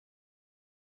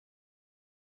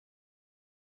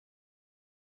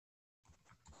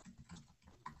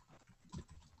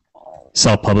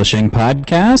Self-Publishing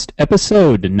Podcast,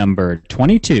 episode number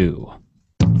 22.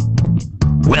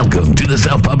 Welcome to the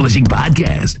Self-Publishing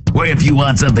Podcast, where if you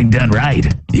want something done right,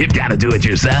 you've got to do it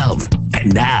yourself.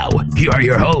 And now, here are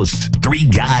your hosts, three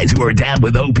guys who are down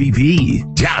with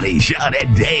OPP, Johnny, Sean,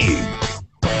 and Dave.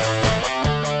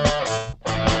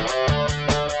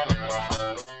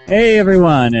 Hey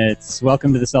everyone,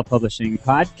 welcome to the Self-Publishing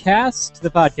Podcast,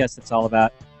 the podcast that's all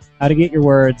about how to get your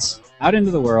words out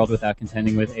into the world without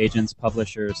contending with agents,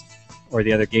 publishers, or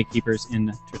the other gatekeepers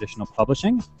in traditional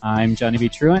publishing. I'm Johnny B.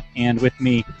 Truant, and with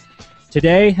me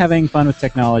today, having fun with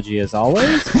technology as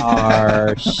always,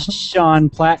 are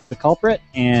Sean Platt, the culprit,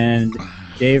 and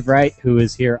Dave Wright, who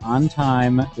is here on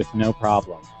time with no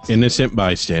problem. Innocent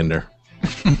bystander.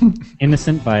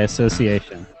 Innocent by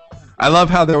association. I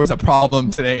love how there was a problem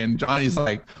today, and Johnny's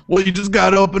like, well, you just got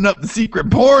to open up the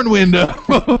secret porn window.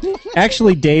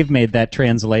 Actually, Dave made that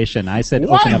translation. I said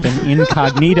open up an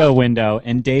incognito window,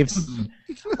 and Dave's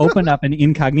open up an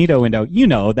incognito window. You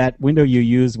know, that window you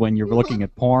use when you're looking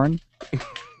at porn.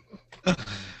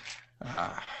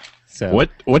 So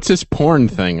What's this porn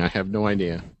thing? I have no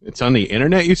idea. It's on the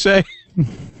internet, you say?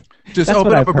 Just That's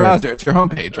open what up I've a heard. browser. It's your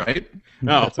homepage, right?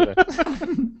 No.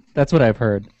 That's what I've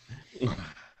heard.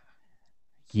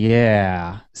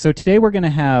 Yeah. So today we're going to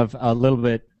have a little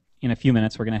bit, in a few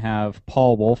minutes, we're going to have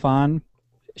Paul Wolfe on.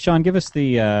 Sean, give us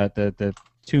the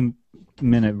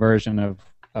 2-minute version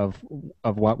of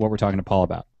what we're talking to Paul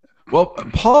about. Well,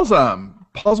 Paul's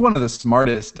one of the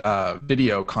smartest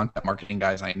video content marketing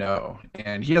guys I know,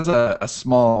 and he has a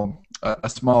small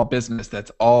business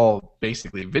that's all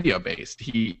basically video based.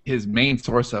 His main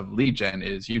source of lead gen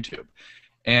is YouTube.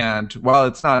 And while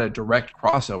it's not a direct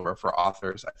crossover for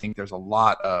authors, I think there's a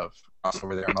lot of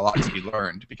crossover there and a lot to be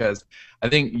learned, because I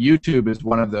think YouTube is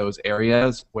one of those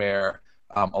areas where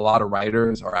a lot of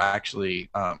writers are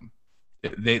actually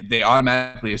they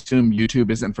automatically assume YouTube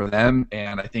isn't for them,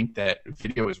 and I think that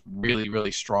video is really,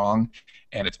 really strong,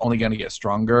 and it's only going to get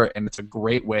stronger, and it's a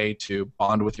great way to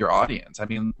bond with your audience. I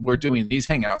mean, we're doing these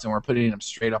hangouts and we're putting them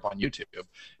straight up on YouTube.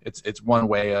 It's one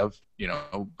way of,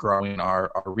 growing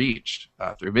our reach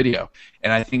through video,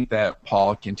 and I think that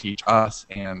Paul can teach us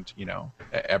and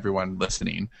everyone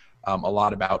listening a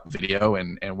lot about video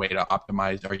and way to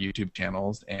optimize our YouTube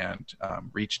channels and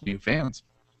reach new fans.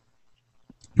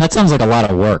 That sounds like a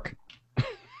lot of work.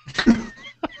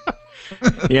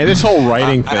 Yeah, this whole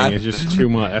writing thing is just too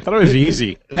much. I thought it was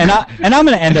easy. And I'm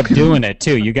going to end up doing it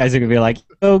too. You guys are going to be like,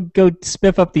 go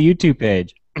spiff up the YouTube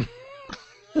page.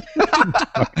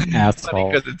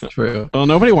 Asshole. Because it's true. Well,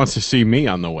 nobody wants to see me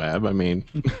on the web. I mean,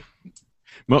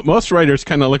 most writers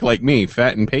kind of look like me,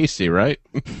 fat and pasty, right?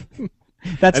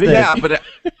 Yeah, but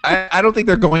I don't think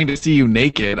they're going to see you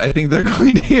naked. I think they're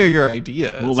going to hear your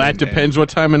ideas. Well, that depends what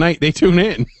time of night they tune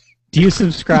in. Do you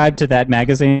subscribe to that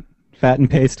magazine, Fat and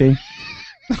Pasty?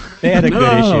 They had a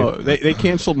good issue. They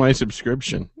canceled my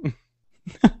subscription.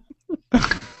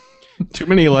 Too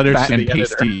many letters Fat to and the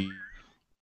pasty.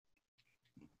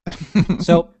 editor.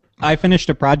 So I finished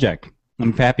a project.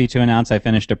 I'm happy to announce I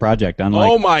finised a project.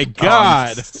 Oh my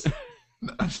God!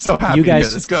 I'm so happy. You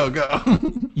guys, Let's go.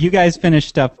 You guys finish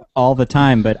stuff all the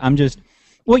time, but I'm just...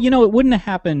 Well, it wouldn't have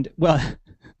happened... Well,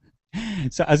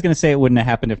 so I was going to say it wouldn't have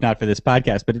happened if not for this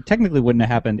podcast, but it technically wouldn't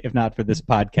have happened if not for this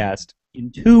podcast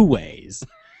in two ways.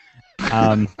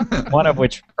 One of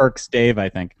which irks Dave, I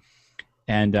think.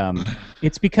 And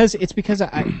it's because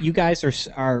you guys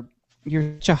are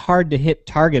you're such a hard-to-hit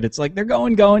target. It's like they're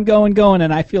going,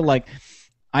 and I feel like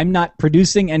I'm not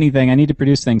producing anything. I need to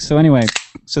produce things. So anyway,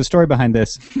 so story behind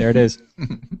this, there it is,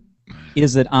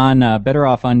 is that on Better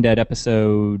Off Undead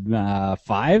episode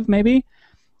 5, maybe?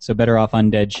 So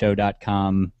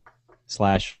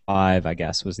betteroffunddeadshow.com/5, I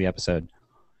guess, was the episode.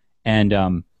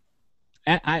 And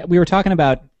we were talking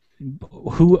about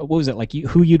what was it, like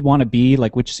who you'd want to be,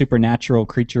 like which supernatural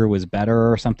creature was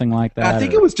better or something like that? I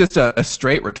think it was just a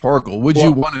straight rhetorical. Would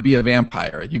you want to be a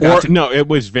vampire? No, it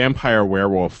was vampire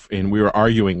werewolf, and we were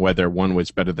arguing whether one was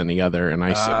better than the other, and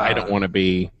I said I don't want to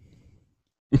be...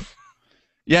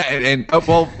 Yeah, and we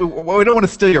don't want to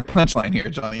steal your punchline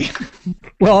here, Johnny.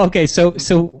 Well, okay, so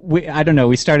I don't know.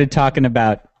 We started talking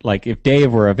about like if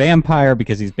Dave were a vampire,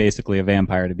 because he's basically a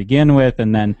vampire to begin with,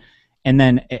 and then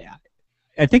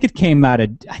I think it came out of,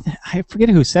 I forget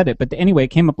who said it, but anyway, it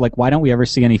came up like, why don't we ever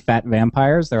see any fat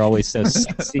vampires? They're always so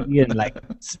sexy and like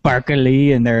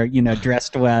sparkly, and they're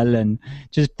dressed well and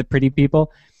just the pretty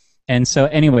people. And so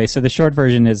anyway, so the short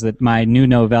version is that my new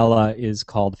novella is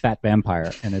called Fat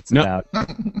Vampire, and it's about a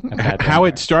fat how vampire.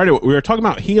 it started. We were talking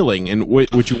about healing, and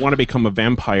would you want to become a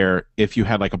vampire if you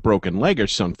had like a broken leg or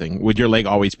something? Would your leg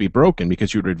always be broken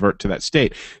because you'd revert to that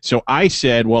state? So I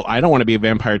said, well, I don't want to be a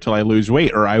vampire till I lose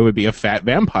weight, or I would be a fat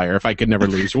vampire if I could never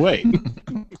lose weight.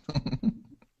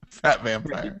 Fat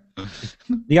vampire.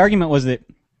 The argument was that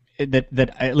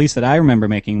at least that I remember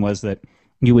making was that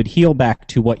you would heal back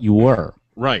to what you were.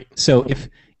 Right. So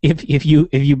if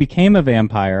you became a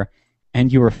vampire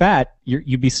and you were fat,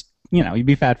 you'd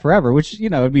be fat forever, which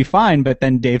would be fine. But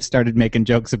then Dave started making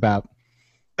jokes about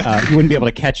you wouldn't be able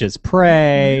to catch his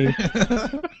prey.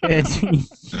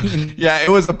 Yeah, it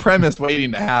was a premise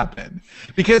waiting to happen.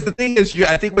 Because the thing is,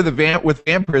 I think with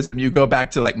vampirism, you go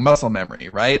back to like muscle memory,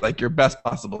 right? Like your best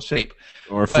possible shape.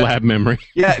 Or flab memory.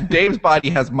 Yeah, Dave's body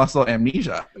has muscle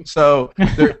amnesia, so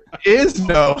there is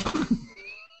no.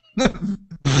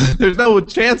 There's no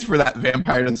chance for that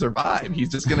vampire to survive. He's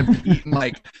just going to be eating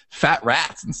like fat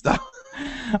rats and stuff.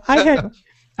 I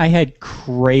had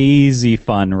crazy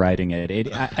fun writing it.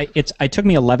 It took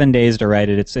me 11 days to write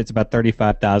it. It's about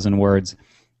 35,000 words,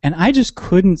 and I just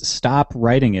couldn't stop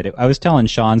writing it. I was telling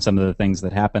Sean some of the things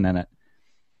that happen in it,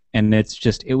 and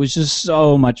it was just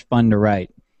so much fun to write.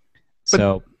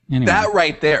 So anyway. That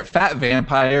right there, Fat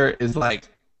Vampire, is like,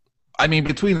 I mean,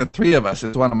 between the three of us,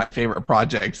 it's one of my favorite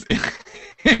projects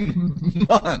in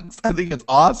months. I think it's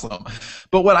awesome.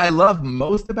 But what I love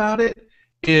most about it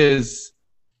is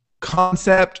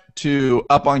concept to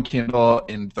up on Kindle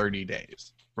in 30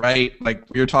 days, right? Like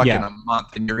you're talking a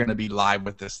month, and you're going to be live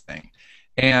with this thing.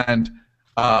 And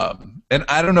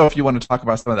I don't know if you want to talk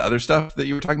about some of the other stuff that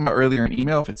you were talking about earlier in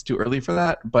email, if it's too early for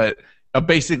that, but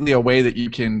basically a way that you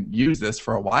can use this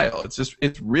for a while.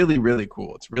 It's really, really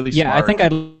cool. It's really smart. Yeah, I think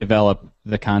I'd develop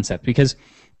the concept because,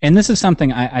 and this is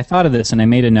something I thought of this, and I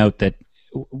made a note that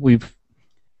we've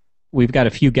got a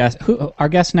few guests. Our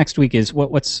guest next week is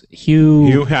what's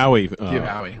Hugh Howey.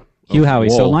 Hugh Howey.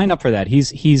 Wool. So line up for that.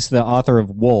 He's the author of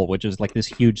Wool, which is like this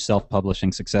huge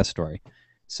self-publishing success story.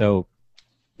 So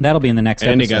that'll be in the next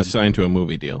episode. And he got signed to a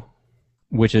movie deal.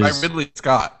 Which is by Ridley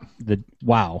Scott.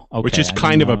 Wow. Okay, which is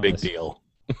kind of a big deal.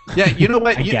 Yeah, you know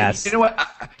what? I guess. You know what?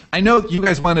 I know you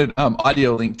guys wanted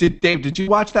audio link. Dave, did you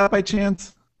watch that by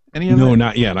chance? Any of No, it?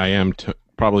 not yet. I am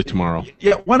probably tomorrow.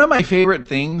 Yeah, one of my favorite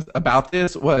things about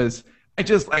this was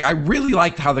I really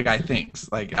liked how the guy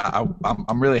thinks. Like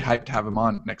I'm really hyped to have him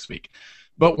on next week.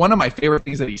 But one of my favorite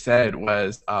things that he said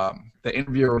was the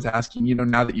interviewer was asking,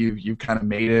 now that you've kind of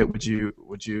made it, would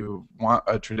you want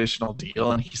a traditional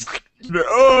deal? And he's like,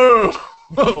 no.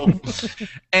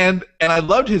 and I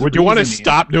loved his. Would you want to reasoning.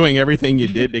 stop doing everything you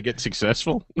did to get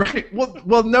successful? Right.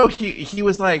 Well, no. He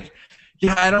was like,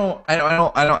 yeah,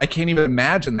 I can't even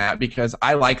imagine that because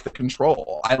I like the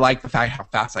control. I like the fact how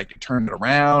fast I can turn it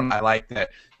around. I like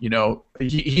that.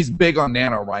 He's big on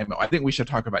NaNoWriMo. I think we should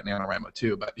talk about NaNoWriMo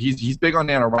too. But he's big on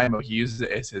NaNoWriMo. He uses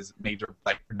it as his major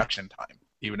production time,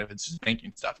 even if it's just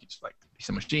making stuff. He's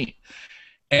a machine.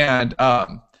 And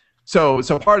so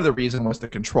part of the reason was the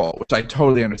control, which I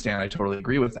totally understand. I totally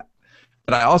agree with that.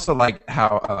 But I also like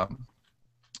how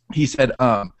he said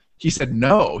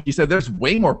no. He said there's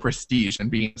way more prestige in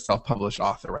being a self-published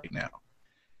author right now.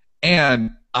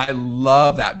 And I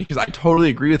love that because I totally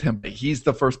agree with him. But he's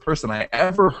the first person I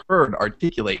ever heard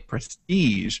articulate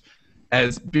prestige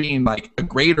as being like a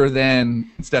greater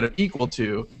than instead of equal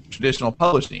to traditional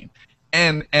publishing.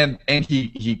 And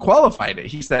he qualified it.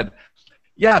 He said,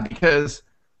 yeah, because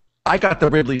I got the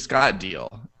Ridley Scott deal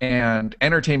and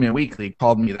Entertainment Weekly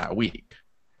called me that week.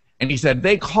 And he said,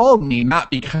 they called me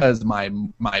not because my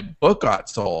book got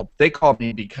sold. They called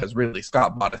me because Ridley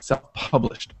Scott bought a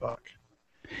self-published book.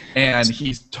 And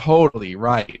he's totally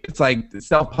right. It's like the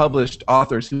self-published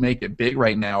authors who make it big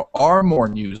right now are more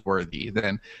newsworthy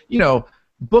than,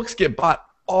 books get bought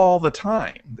all the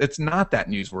time. It's not that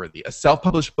newsworthy. A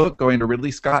self-published book going to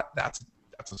Ridley Scott, that's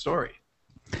a story.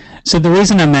 So the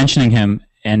reason I'm mentioning him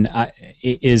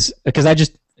is because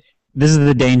this is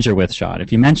the danger with Sean.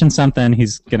 If you mention something,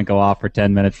 he's going to go off for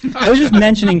 10 minutes. I was just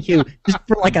mentioning Hugh just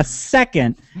for like a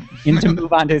second and to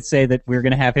move on to say that we're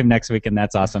going to have him next week, and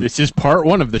that's awesome. This is part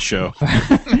one of the show.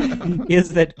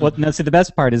 The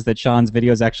best part is that Sean's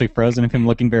video is actually frozen of him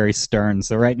looking very stern.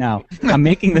 So right now, I'm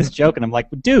making this joke, and I'm like,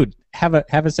 dude, have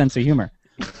a sense of humor.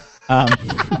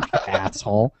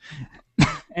 Asshole.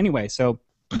 Anyway, so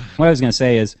what I was going to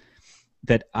say is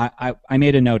that I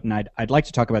made a note, and I'd like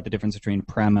to talk about the difference between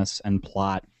premise and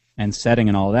plot and setting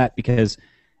and all of that, because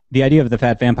the idea of the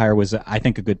fat vampire was, I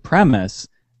think, a good premise,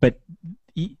 but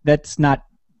that's not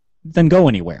then go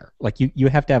anywhere. Like you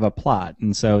have to have a plot,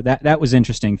 and so that was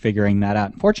interesting figuring that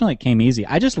out. Unfortunately, it came easy.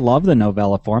 I just love the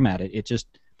novella format.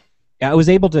 I was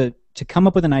able to come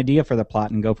up with an idea for the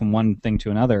plot and go from one thing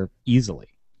to another easily.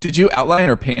 Did you outline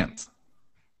or pants?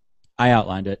 I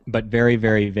outlined it, but very,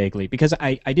 very vaguely, because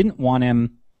I didn't want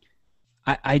him.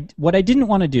 What I didn't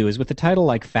want to do is, with the title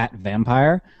like Fat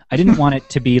Vampire, I didn't want it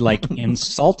to be like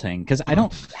insulting, because I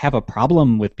don't have a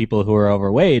problem with people who are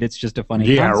overweight. It's just a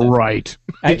funny concept. Right.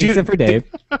 Except for Dave.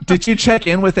 Did you check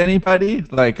in with anybody?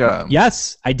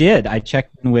 Yes, I did. I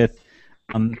checked in with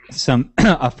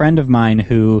a friend of mine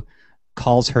who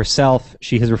calls herself.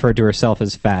 She has referred to herself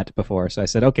as fat before. So I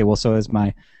said, okay, well, so as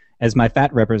my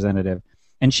fat representative,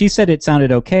 and she said it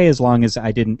sounded okay as long as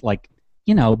I didn't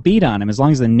beat on him, as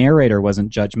long as the narrator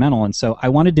wasn't judgmental. And so I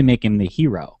wanted to make him the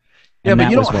hero. Yeah,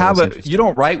 but you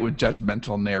don't write with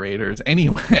judgmental narrators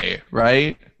anyway,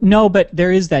 right? No, but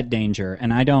there is that danger,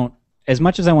 and I don't. As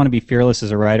much as I want to be fearless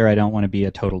as a writer, I don't want to be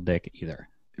a total dick either.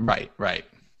 Right.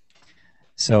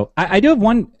 So I do have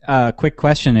one quick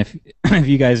question, if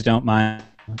you guys don't mind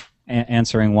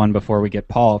answering one before we get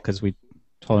Paul, because we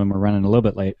told him we're running a little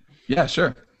bit late. Yeah,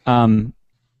 sure.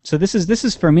 So this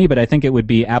is for me, but I think it would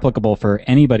be applicable for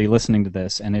anybody listening to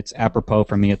this, and it's apropos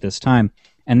for me at this time.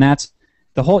 And that's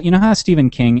the whole. You know how Stephen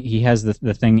King, he has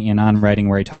the thing in On Writing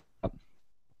where he talks about,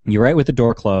 you write with the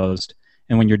door closed,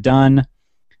 and when you're done,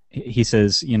 he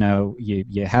says,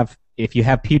 if you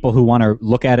have people who want to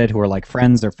look at it, who are like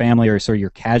friends or family, or sort of your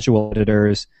casual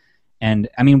editors, and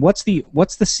I mean, what's the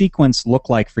sequence look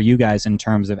like for you guys in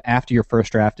terms of after your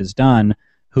first draft is done?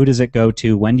 Who does it go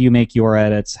to? When do you make your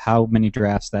edits? How many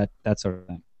drafts? That sort of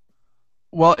thing.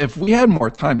 Well, if we had more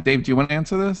time, Dave, do you want to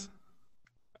answer this?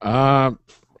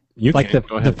 You like can.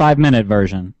 the 5-minute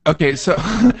version. Okay, so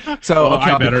well,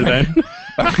 okay, I better then.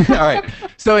 All right.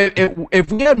 So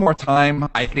if we had more time,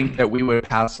 I think that we would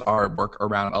pass our work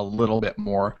around a little bit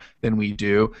more than we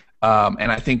do. And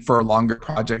I think for longer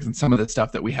projects and some of the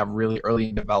stuff that we have really early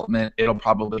in development, it'll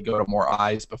probably go to more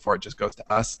eyes before it just goes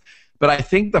to us. But I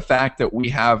think the fact that we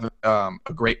have a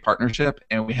great partnership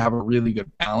and we have a really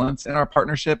good balance in our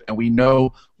partnership, and we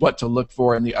know what to look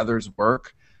for in the other's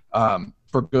work,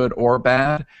 for good or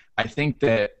bad, I think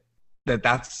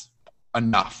that's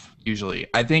enough. Usually,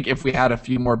 I think if we had if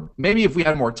we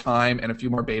had more time and a few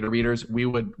more beta readers, we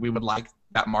would like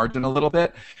that margin a little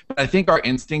bit. But I think our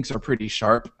instincts are pretty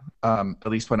sharp, at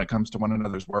least when it comes to one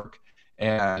another's work.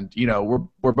 And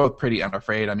we're both pretty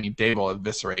unafraid. I mean, Dave will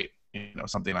eviscerate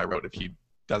something I wrote if he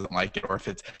doesn't like it, or if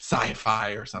it's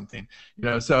sci-fi or something.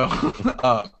 So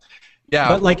yeah.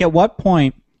 But like, at what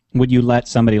point would you let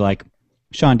somebody like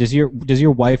Sean? Does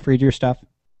your wife read your stuff?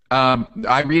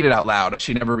 I read it out loud.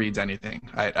 She never reads anything.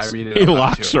 I read it. He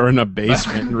locks her in a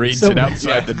basement and reads it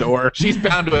outside the door. She's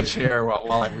bound to a chair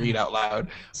while I read out loud.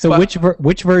 So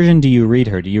which version do you read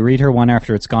her? Do you read her one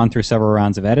after it's gone through several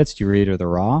rounds of edits? Do you read her the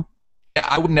raw?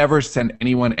 I would never send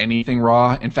anyone anything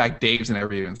raw. In fact, Dave's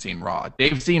never even seen raw.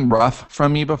 Dave's seen rough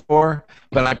from me before,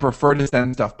 but I prefer to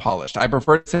send stuff polished. I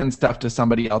prefer to send stuff to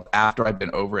somebody else after I've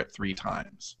been over it 3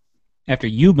 times. After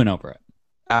you've been over it?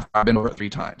 After I've been over it 3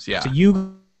 times, yeah. So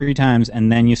you 3 times, and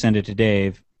then you send it to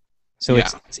Dave. So yeah.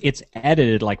 It's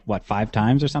edited like what, 5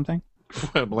 times or something?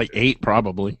 Like 8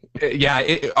 probably. Yeah,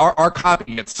 our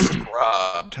copy gets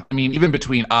scrubbed. I mean, even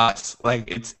between us,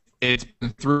 like it's been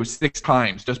through 6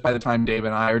 times just by the time Dave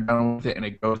and I are done with it, and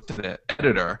it goes to the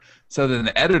editor. So then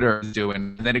the editor is doing,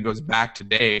 and then it goes back to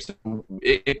Dave. So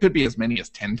it could be as many as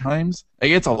 10 times.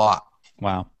 Like, it's a lot.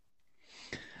 Wow.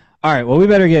 All right. Well, we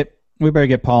better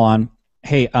get Paul on.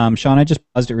 Hey, Sean, I just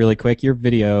paused it really quick. Your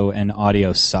video and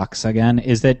audio sucks again.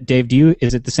 Is that Dave?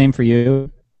 Is it the same for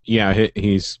you? Yeah,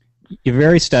 he's. You're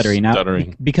very stuttery now.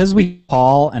 Stuttering. Because we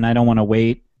Paul, and I don't want to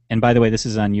wait. And by the way, this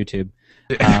is on YouTube.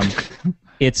 I'm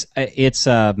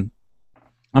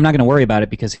not going to worry about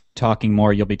it, because talking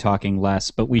more, you'll be talking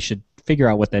less. But we should figure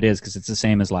out what that is, because it's the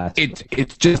same as last week.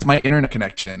 It's just my internet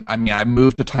connection. I mean, I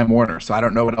moved to Time Warner, so I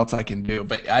don't know what else I can do.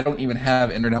 But I don't even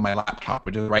have internet on my laptop,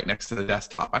 which is right next to the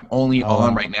desktop. I'm only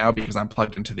on right now because I'm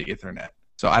plugged into the Ethernet.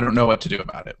 So I don't know what to do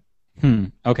about it.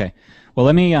 Okay. Well,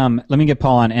 let me get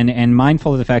Paul on, and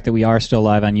mindful of the fact that we are still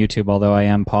live on YouTube, although I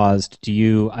am paused.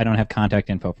 I don't have contact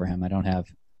info for him. I don't have.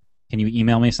 Can you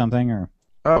email me something, or?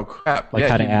 Oh crap! Like,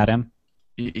 how to add him?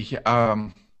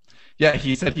 Yeah,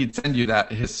 he said he'd send you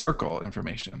his circle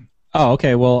information. Oh,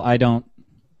 okay. Well, I don't.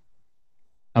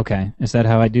 Okay, is that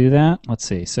how I do that? Let's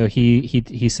see. So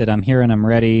he said, "I'm here and I'm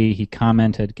ready." He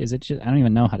commented. Is it just? I don't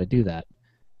even know how to do that.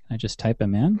 Can I just type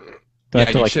him in? Do I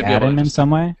have to like add him in some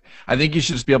way? I think you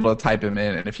should just be able to type him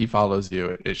in, and if he follows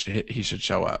you, he should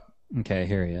show up. Okay,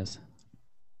 here he is.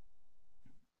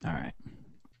 All right.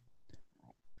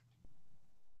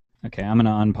 Okay, I'm going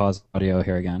to unpause audio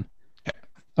here again.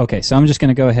 Okay, so I'm just going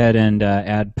to go ahead and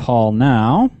add Paul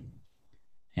now,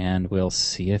 and we'll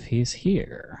see if he's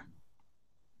here.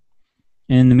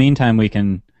 In the meantime, we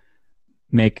can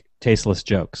make tasteless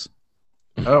jokes.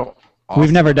 Oh, awesome.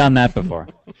 We've never done that before.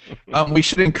 We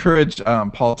should encourage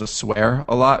Paul to swear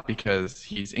a lot because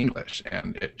he's English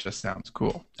and it just sounds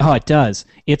cool. Oh, it does.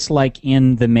 It's like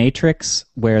in The Matrix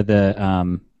where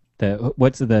the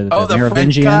what's the French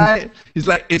Merovingian guy? He's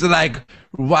like, it's like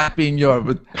wiping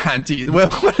your panties.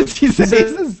 Well, what does he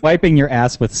say? wiping your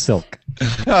ass with silk.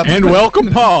 And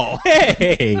welcome, Paul.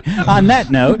 Hey, on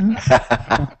that note.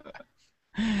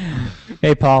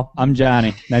 Hey, Paul. I'm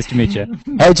Johnny. Nice to meet you.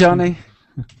 Hey, Johnny.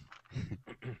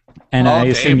 And Paul, I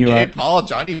assume you are. Paul,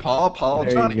 Johnny, Paul,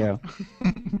 There Johnny. you go.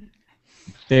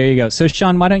 There you go. So,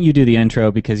 Sean, why don't you do the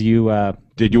intro because you...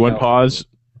 Did you unpause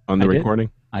on the recording?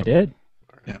 I did.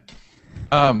 Yeah.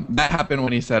 That happened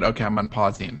when he said, okay, I'm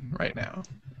unpausing right now.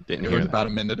 Didn't It hear was that. about a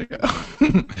minute ago.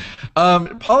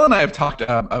 Paul and I have talked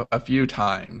a few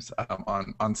times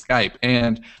on Skype,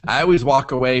 and I always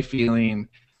walk away feeling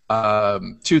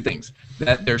two things.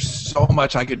 That there's so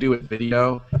much I could do with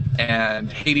video,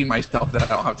 and hating myself that I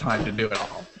don't have time to do it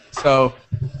all. So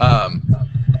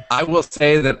I will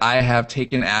say that I have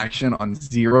taken action on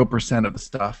 0% of the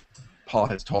stuff Paul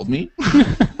has told me.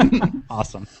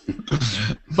 Awesome.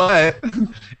 But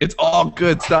it's all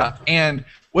good stuff. And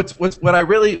what I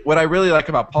really like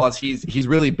about Paul is he's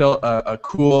really built a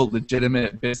cool,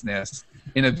 legitimate business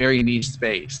in a very niche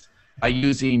space by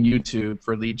using YouTube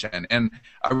for lead gen. And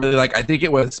I think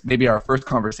it was maybe our first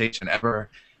conversation ever.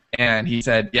 And he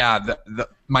said, yeah,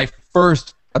 my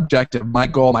first objective, my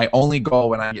goal, my only goal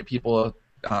when I get people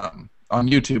on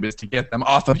YouTube is to get them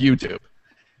off of YouTube.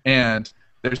 And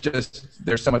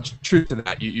there's so much truth to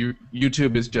that.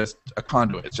 YouTube is just a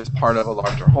conduit. It's just part of a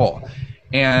larger whole.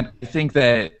 And I think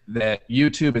that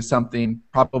YouTube is something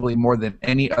probably more than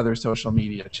any other social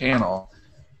media channel,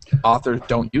 authors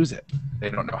don't use it.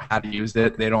 They don't know how to use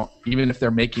it. They don't, even if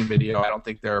they're making video, I don't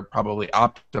think they're probably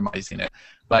optimizing it.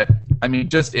 But I mean,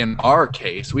 just in our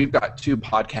case, we've got 2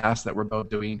 podcasts that we're both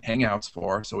doing Hangouts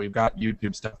for, so we've got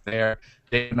YouTube stuff there.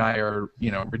 Dave and I are,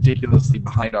 ridiculously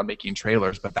behind on making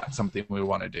trailers, but that's something we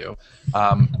want to do.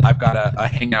 I've got a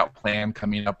Hangout plan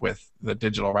coming up with the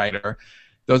digital writer.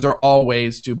 Those are all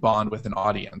ways to bond with an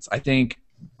audience. I think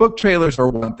book trailers are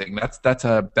one thing. That's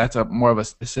a more of a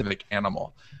specific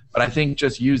animal. But I think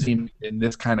just using in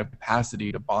this kind of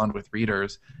capacity to bond with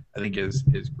readers, I think is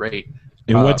great.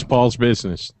 And what's Paul's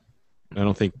business? I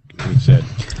don't think we said.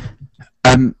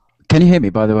 Can you hear me,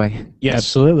 by the way? Yes.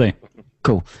 Absolutely.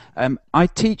 Cool. I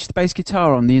teach the bass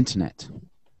guitar on the internet.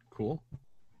 Cool.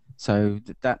 So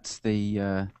that's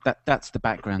the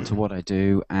background to what I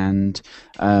do. And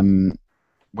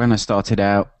when I started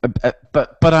out,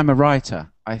 but I'm a writer.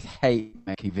 I hate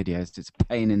making videos. It's a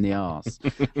pain in the arse.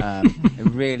 I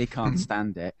really can't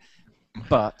stand it.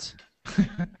 But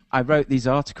I wrote these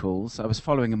articles. I was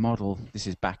following a model. This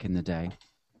is back in the day.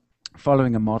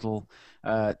 Following a model.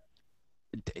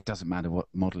 It doesn't matter what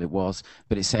model it was,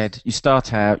 but it said you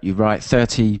start out, you write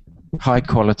 30 high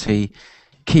quality,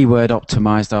 keyword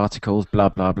optimized articles, blah,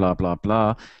 blah, blah, blah,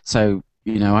 blah. So,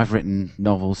 I've written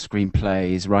novels,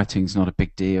 screenplays, writing's not a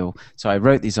big deal. So I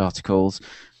wrote these articles,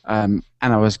 and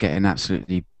I was getting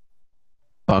absolutely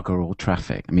bugger all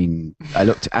traffic. I mean, I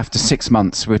looked after 6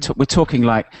 months. We're talking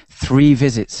like 3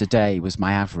 visits a day was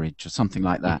my average, or something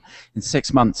like that. In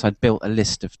 6 months, I'd built a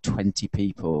list of 20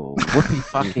 people. Whoopie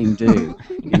fucking do,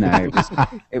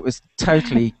 it was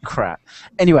totally crap.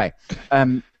 Anyway,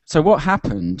 so what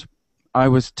happened? I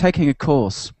was taking a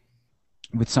course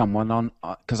with someone on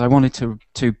because I wanted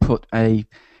to put a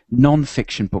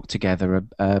non-fiction book together,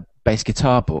 a bass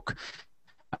guitar book.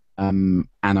 And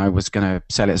I was going to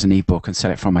sell it as an ebook and sell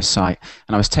it from my site.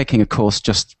 And I was taking a course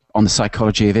just on the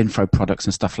psychology of info products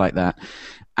and stuff like that.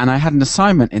 And I had an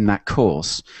assignment in that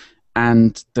course.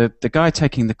 And the guy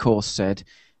taking the course said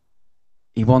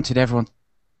he wanted everyone...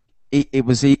 It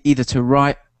was either to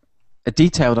write a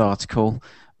detailed article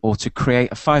or to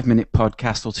create a 5-minute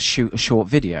podcast or to shoot a short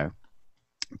video.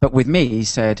 But with me, he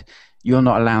said, you're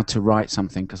not allowed to write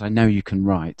something because I know you can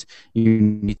write. You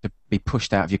need to be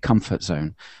pushed out of your comfort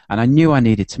zone. And I knew I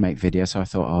needed to make video, so I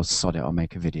thought, oh, sod it, I'll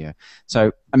make a video.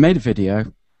 So I made a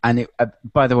video, and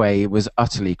by the way, it was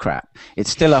utterly crap. It's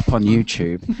still up on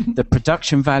YouTube. The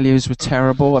production values were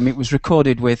terrible. I mean, it was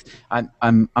recorded with, I'm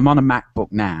on a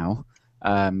MacBook now,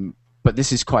 but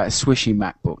this is quite a swishy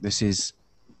MacBook. This is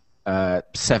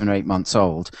 7 or 8 months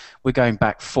old. We're going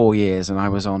back 4 years, and I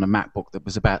was on a MacBook that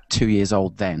was about 2 years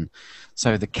old then.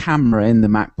 So the camera in the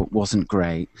MacBook wasn't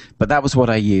great, but that was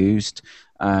what I used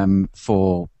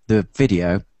for the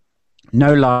video,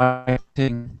 no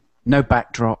lighting, no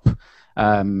backdrop.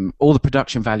 All the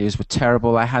production values were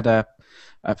terrible. I had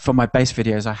for my bass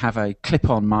videos, I have a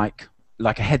clip-on mic,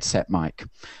 like a headset mic.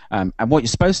 And what you're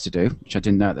supposed to do, which I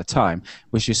didn't know at the time,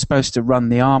 was you're supposed to run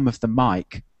the arm of the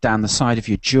mic down the side of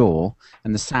your jaw,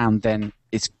 and the sound then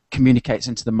communicates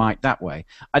into the mic that way.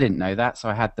 I didn't know that, so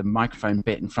I had the microphone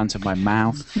bit in front of my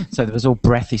mouth, so there was all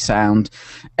breathy sound.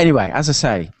 Anyway, as I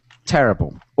say,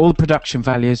 terrible. All the production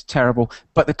values, terrible,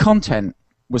 but the content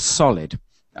was solid.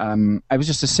 It was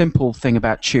just a simple thing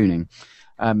about tuning.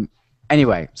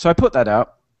 Anyway, so I put that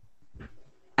up,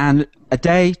 and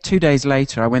 2 days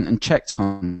later, I went and checked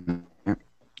on it,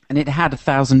 and it had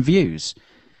 1,000 views.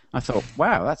 I thought,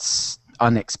 wow, that's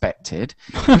unexpected.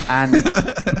 And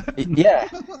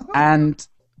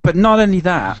but not only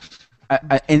that,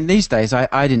 in these days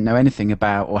I didn't know anything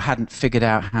about, or hadn't figured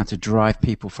out how to drive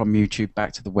people from YouTube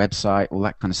back to the website, all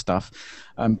that kind of stuff.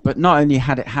 But not only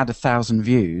had it had 1,000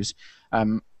 views,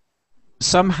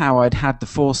 somehow I'd had the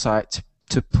foresight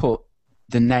to put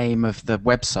the name of the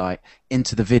website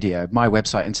into the video, my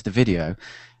website into the video.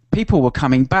 People were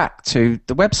coming back to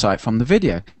the website from the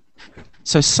video.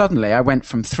 So suddenly I went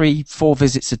from 3-4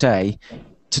 visits a day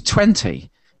to 20,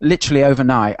 literally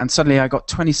overnight, and suddenly I got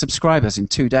 20 subscribers in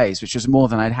 2 days, which was more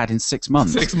than I'd had in 6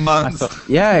 months. 6 months. I thought,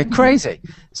 yeah, crazy.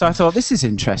 So I thought, this is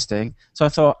interesting. So I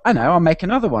thought, I know, I'll make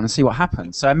another one and see what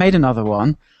happens. So I made another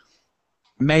one,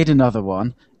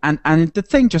 and the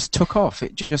thing just took off.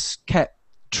 It just kept,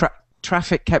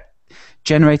 traffic kept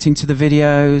generating to the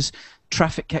videos,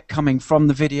 traffic kept coming from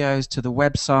the videos to the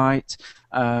website.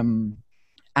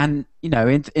 And you know,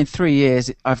 in 3 years,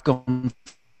 I've gone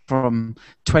from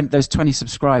those 20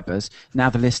 subscribers. Now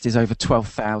the list is over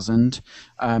 12,000.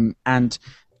 And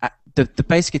the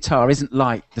bass guitar isn't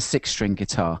like the 6-string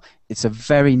guitar. It's a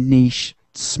very niche,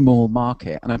 small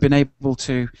market, and I've been able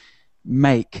to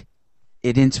make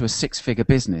it into a 6-figure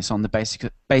business on the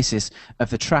basis of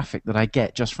the traffic that I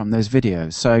get just from those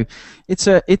videos. So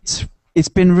it's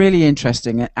been really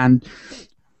interesting. And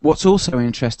what's also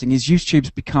interesting is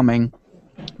YouTube's becoming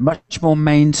much more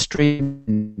mainstream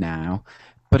now,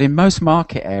 but in most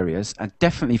market areas, and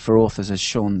definitely for authors, as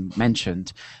Sean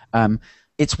mentioned,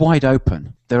 it's wide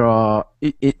open. There are,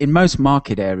 in most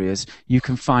market areas, you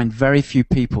can find very few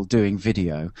people doing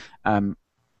video.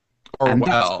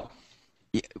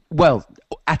 Well,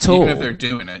 at all. Even if they're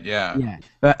doing it, yeah. Yeah,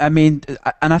 but I mean,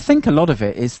 and I think a lot of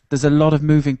it is there's a lot of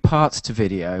moving parts to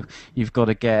video. You've got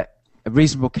to get a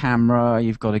reasonable camera,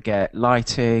 you've got to get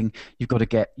lighting, you've got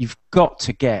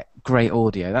to get great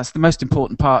audio. That's the most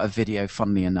important part of video,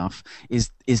 funnily enough,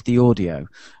 is the audio.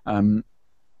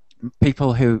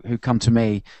 People who come to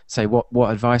me say, what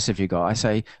advice have you got? I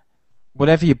say,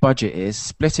 whatever your budget is,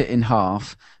 split it in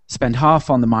half, spend half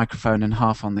on the microphone and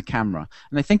half on the camera.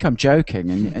 And they think I'm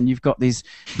joking, and you've got these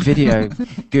video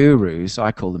gurus,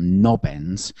 I call them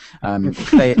knob-ends.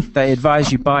 They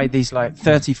advise you buy these like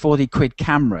 30, 40 quid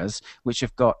cameras which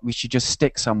you just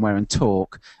stick somewhere and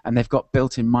talk, and they've got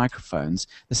built-in microphones.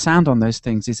 The sound on those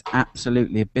things is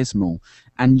absolutely abysmal,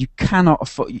 and you cannot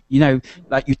afford, you know,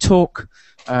 like you talk,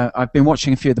 I've been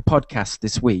watching a few of the podcasts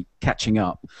this week, catching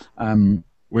up.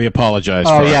 We apologize.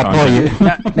 Oh yeah, poor you.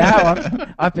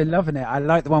 No, I've been loving it. I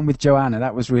like the one with Joanna.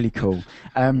 That was really cool.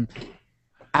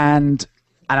 And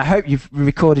I hope you've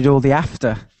recorded all the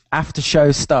after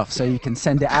show stuff so you can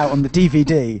send it out on the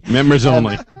DVD. Members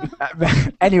only.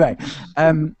 Anyway,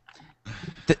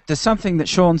 there's something that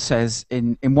Sean says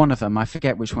in one of them. I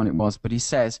forget which one it was, but he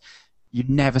says, you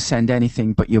never send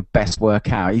anything but your best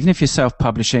work out. Even if you're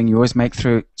self-publishing, you always make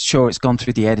sure it's gone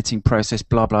through the editing process,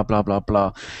 blah, blah, blah, blah,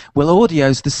 blah. Well,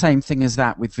 audio's the same thing as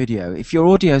that with video. If your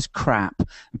audio's crap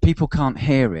and people can't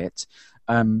hear it,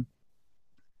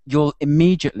 you'll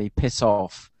immediately piss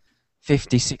off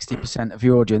 50, 60% of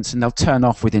your audience, and they'll turn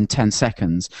off within 10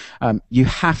 seconds. You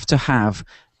have to have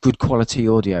good quality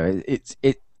audio.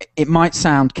 It might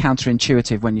sound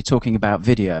counterintuitive when you're talking about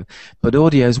video, but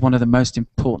audio is one of the most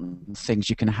important things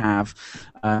you can have,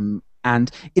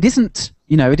 and it isn't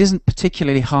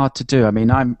particularly hard to do. I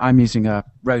mean, I'm using a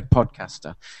Rode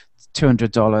Podcaster. It's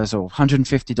 $200 or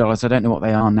 $150. I don't know what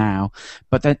they are now,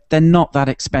 but they're not that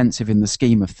expensive in the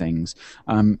scheme of things.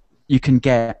 You can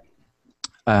get.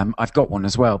 I've got one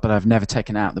as well, but I've never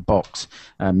taken it out of the box.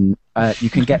 You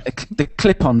can get the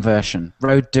clip-on version.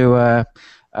 Rode do a.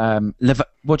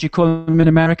 What do you call them in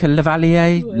America?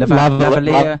 Lavalier?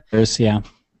 Yeah.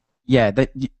 Yeah,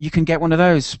 you can get one of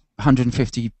those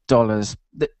 $150.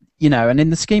 You know, and in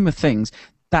the scheme of things,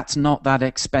 that's not that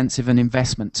expensive an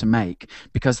investment to make,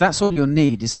 because that's all you'll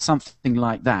need is something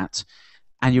like that,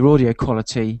 and your audio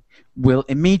quality will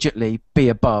immediately be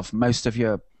above most of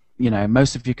your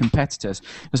most of your competitors,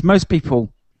 because most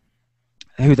people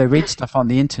who they read stuff on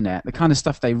the internet, the kind of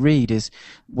stuff they read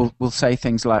will say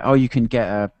things like, oh, you can get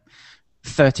a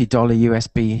 $30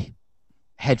 USB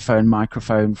headphone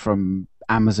microphone from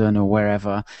Amazon or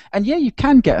wherever, and yeah, you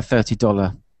can get a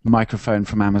 $30 microphone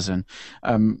from Amazon,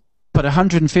 but a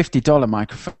 $150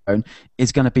 microphone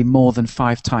is going to be more than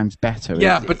 5 times better.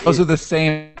 Yeah, but those are the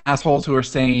same assholes who are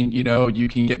saying, you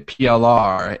can get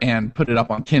PLR and put it up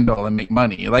on Kindle and make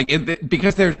money,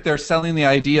 because they're selling the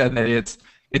idea that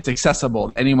it's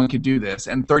accessible, anyone can do this,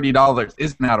 and $30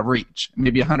 isn't out of reach.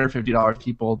 Maybe $150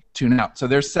 people tune out. So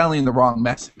they're selling the wrong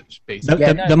message, basically.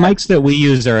 The mics that we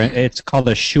use it's called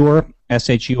a Shure,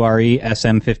 Shure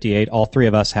SM58. All 3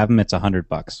 of us have them. It's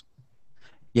 $100.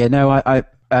 Yeah, no, I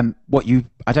don't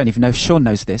even know if Sean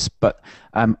knows this, but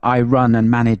I run and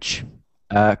manage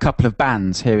a couple of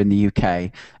bands here in the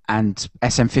UK, and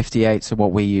SM58s are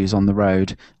what we use on the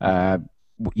road.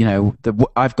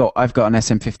 I've got an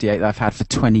SM58 that I've had for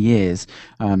 20 years,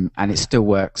 and it still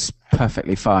works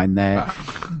perfectly fine.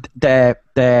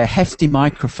 They're hefty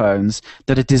microphones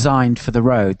that are designed for the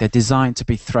road. They're designed to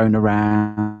be thrown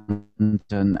around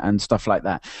and stuff like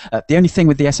that. The only thing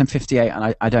with the SM58,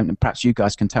 and I don't, perhaps you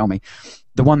guys can tell me,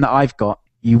 the one that I've got,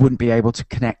 you wouldn't be able to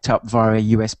connect up via a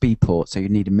USB port, so you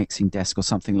need a mixing desk or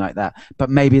something like that. But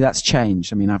maybe that's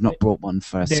changed. I mean, I've not brought one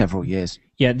for several years.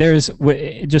 Yeah,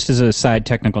 just as a side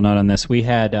technical note on this, we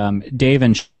had Dave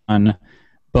and Sean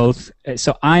both.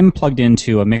 So I'm plugged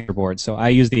into a mixer board, so I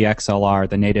use the XLR,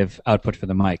 the native output for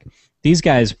the mic. These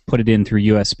guys put it in through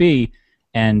USB,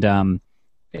 and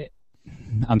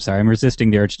I'm sorry, I'm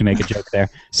resisting the urge to make a joke there.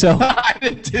 So I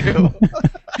did too.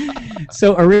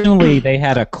 So originally they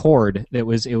had a cord that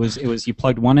was you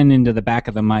plugged one end into the back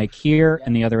of the mic here,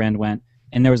 and the other end went,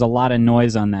 and there was a lot of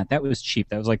noise on that. That was cheap.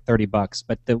 That was like $30.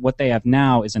 But what they have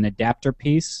now is an adapter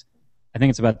piece. I think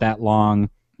it's about that long,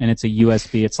 and it's a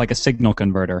USB. It's like a signal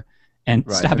converter. And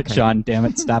right, stop it, Sean! Damn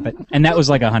it, stop it! And that was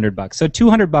like $100. So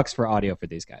 $200 for audio for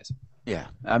these guys. Yeah,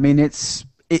 I mean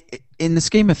in the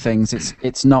scheme of things,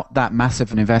 it's not that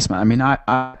massive an investment. I mean,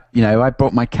 I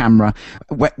brought my camera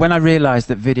when I realized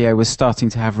that video was starting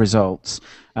to have results.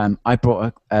 I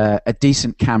brought a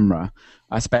decent camera.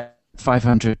 I spent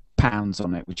 £500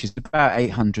 on it, which is about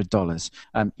 $800.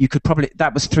 You could probably,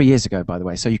 that was 3 years ago, by the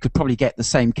way, so you could probably get the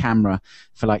same camera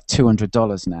for like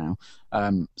 $200 now.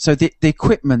 So the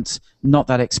equipment's not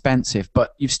that expensive,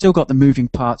 but you've still got the moving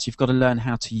parts. You've got to learn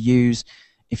how to use,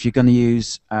 if you're going to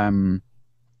use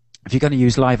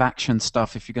live action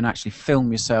stuff, if you're going to actually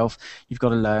film yourself, you've got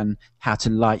to learn how to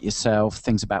light yourself,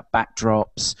 things about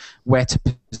backdrops, where to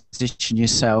position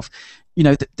yourself. You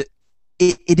know,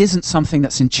 it isn't something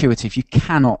that's intuitive. You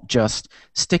cannot just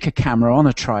stick a camera on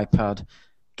a tripod,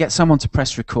 get someone to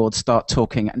press record, start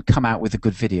talking, and come out with a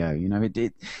good video. You know,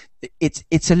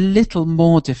 it's a little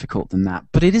more difficult than that,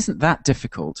 but it isn't that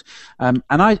difficult. And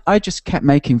I just kept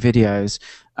making videos,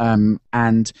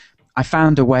 and I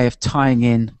found a way of tying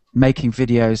in making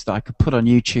videos that I could put on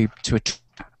YouTube to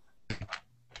attract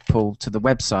people to the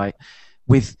website,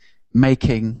 with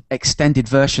making extended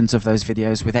versions of those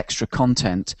videos with extra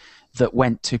content that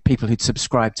went to people who'd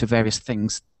subscribed to various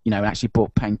things, you know, and actually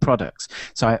bought paying products.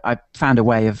 So I found a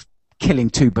way of killing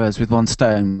 2 birds with 1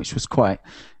 stone, which was quite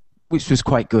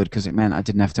good, because it meant I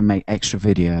didn't have to make extra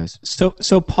videos.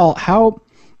 So Paul, how?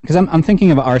 Because I'm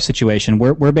thinking of our situation.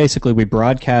 We're basically, we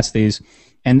broadcast these,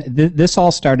 and this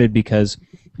all started because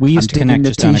we used to connect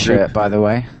just on a group. By the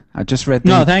way, I just read the.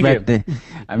 No, thank you.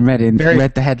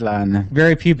 Read the headline.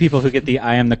 Very few people who get the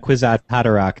 "I am the Kwisatz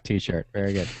Haderach" T-shirt.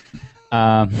 Very good.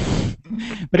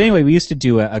 But anyway, we used to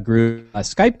do a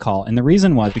Skype call, and the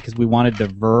reason was because we wanted the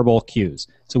verbal cues.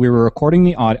 So we were recording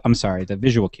the audio. I'm sorry, the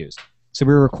visual cues. So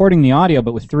we were recording the audio,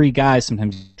 but with 3 guys,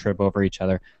 sometimes you trip over each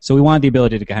other. So we wanted the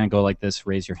ability to kind of go like this,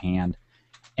 raise your hand,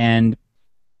 and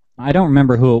I don't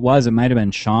remember who it was. It might have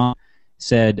been Sean.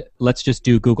 Said, let's just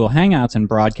do Google Hangouts and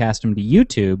broadcast them to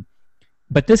YouTube.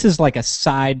 But this is like a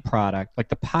side product. Like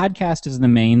the podcast is the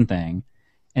main thing,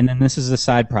 and then this is a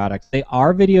side product. They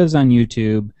are videos on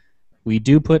YouTube. We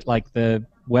do put like the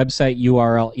website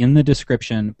URL in the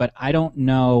description, but I don't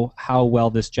know how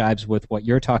well this jives with what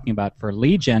you're talking about for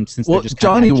lead gen. Since well, just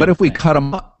Johnny, what if we cut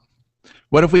them up?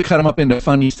 What if we cut them up into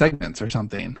funny segments or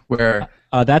something? Where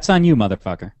that's on you,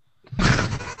 motherfucker.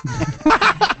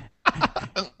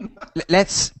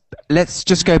 Let's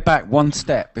just go back 1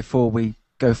 step before we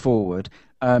go forward.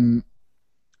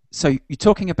 So you're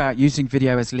talking about using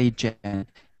video as lead gen.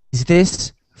 Is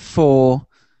this for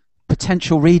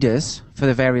potential readers for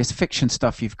the various fiction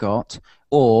stuff you've got,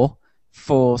 or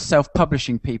for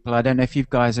self-publishing people? I don't know if you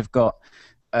guys have got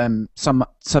a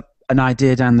an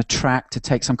idea down the track to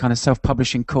take some kind of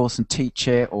self-publishing course and teach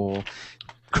it, or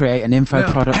create an info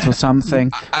product or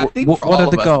something? I think what for all are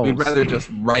of the us, goals? we'd rather just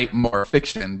write more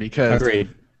fiction because, Agreed.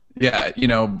 yeah, you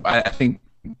know, I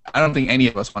don't think any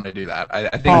of us want to do that. I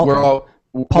think Paul, we're all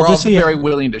just so you- very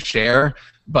willing to share,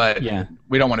 but Yeah.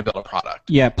 we don't want to build a product.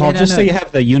 Yeah, Paul, no, just so no. you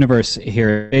have the universe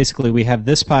here, basically we have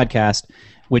this podcast,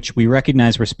 which we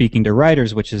recognize we're speaking to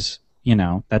writers, which is, you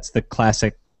know, that's the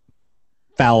classic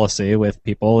fallacy with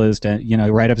people is to, you know,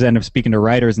 write-ups end up speaking to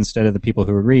writers instead of the people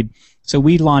who read. So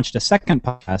we launched a second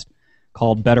podcast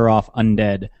called Better Off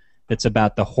Undead that's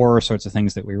about the horror sorts of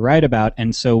things that we write about.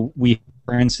 And so we,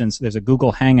 for instance, there's a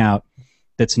Google Hangout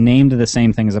that's named the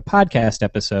same thing as a podcast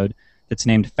episode that's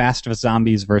named Fast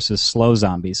Zombies versus Slow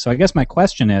Zombies. So I guess my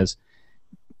question is,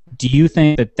 do you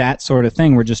think that that sort of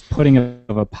thing, we're just putting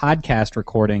a podcast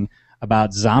recording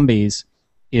about zombies,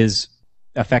 is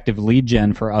effective lead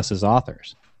gen for us as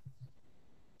authors?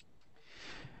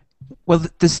 Well,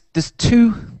 there's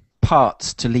two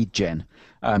parts to lead gen,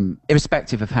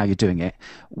 irrespective of how you're doing it.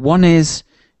 One is,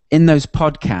 in those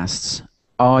podcasts,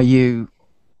 are you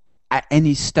at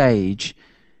any stage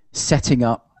setting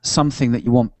up something that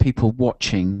you want people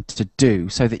watching to do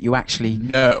so that you actually...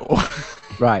 No.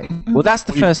 Right. Well, that's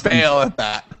the We first thing. fail at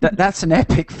that. That's an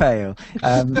epic fail.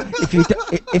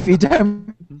 If you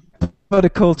don't put a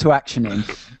call to action in,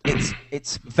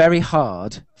 it's very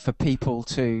hard for people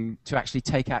to actually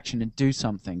take action and do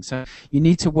something. So you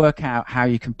need to work out how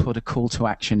you can put a call to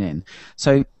action in.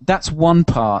 So that's one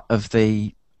part of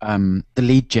the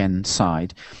lead gen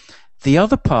side. The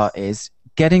other part is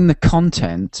getting the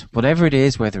content, whatever it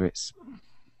is, whether it's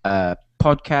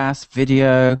podcast,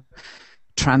 video,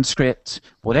 transcript,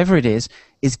 whatever it is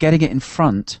getting it in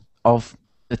front of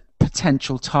the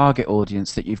potential target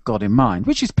audience that you've got in mind,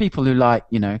 which is people who like,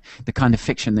 you know, the kind of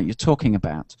fiction that you're talking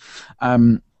about.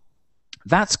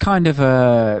 That's kind of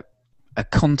a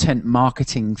content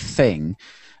marketing thing.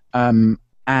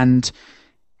 And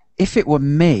if it were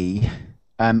me,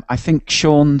 I think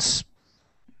Sean's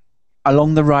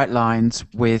along the right lines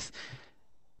with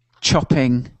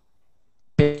chopping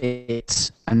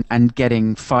bits and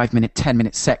getting 5-minute,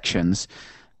 10-minute sections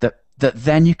that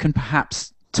then you can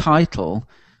perhaps title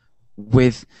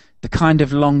with the kind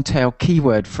of long tail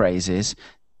keyword phrases,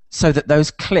 so that those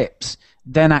clips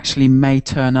then actually may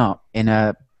turn up in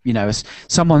a, you know,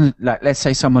 someone like, let's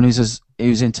say someone who's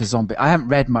into zombie. I haven't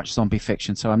read much zombie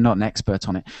fiction, so I'm not an expert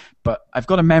on it, but I've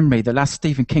got a memory. The last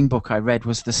Stephen King book I read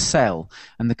was The Cell,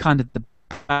 and the kind of the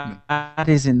bad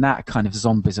is in that kind of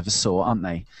zombies of a sort, aren't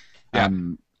they? Yeah.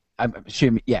 I'm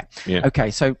assuming, yeah. Yeah.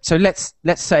 Okay, so let's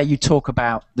say you talk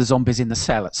about the zombies in the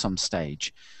cell at some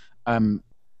stage.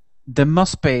 There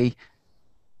must be,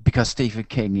 because Stephen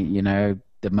King, you know,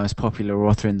 the most popular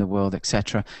author in the world,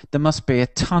 etc., there must be a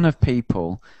ton of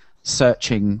people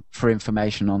searching for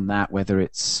information on that, whether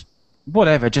it's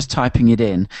whatever, just typing it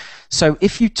in. So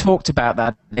if you talked about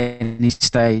that at any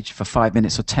stage for 5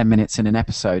 minutes or 10 minutes in an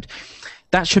episode,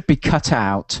 that should be cut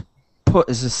out, put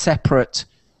as a separate,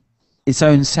 its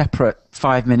own separate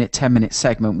 5-minute, 10-minute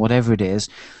segment, whatever it is,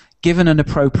 given an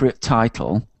appropriate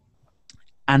title,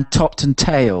 and topped and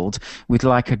tailed with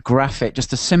like a graphic,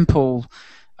 just a simple,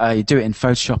 you do it in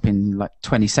Photoshop in like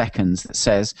 20 seconds, that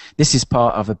says, this is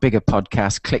part of a bigger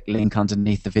podcast, click link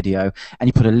underneath the video, and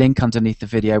you put a link underneath the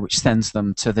video which sends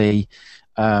them to the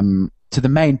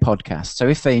main podcast. So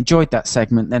if they enjoyed that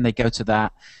segment, then they go to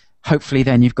that. Hopefully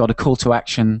then you've got a call to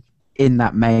action in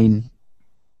that main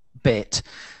bit.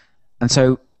 And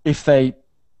so if the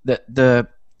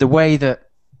way that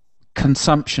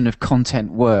consumption of content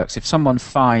works, if someone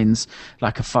finds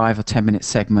like a 5 or 10 minute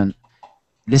segment,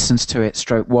 listens to it,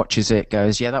 stroke watches it,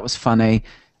 goes, yeah, that was funny,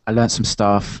 I learned some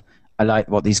stuff, I like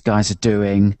what these guys are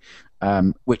doing,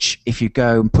 which if you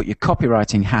go and put your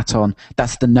copywriting hat on,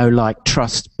 that's the know, like,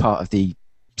 trust part of the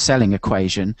selling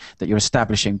equation that you're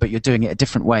establishing, but you're doing it a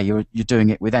different way. You're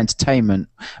doing it with entertainment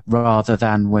rather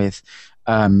than with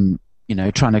you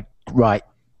know, trying to write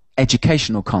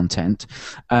educational content.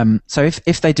 So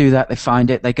if they do that, they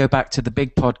find it, they go back to the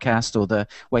big podcast or the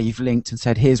where you've linked and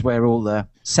said, here's where all the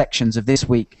sections of this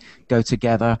week go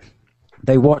together.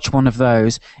 They watch one of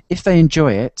those. If they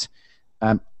enjoy it,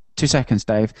 2 seconds,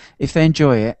 Dave. If they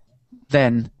enjoy it,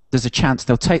 then there's a chance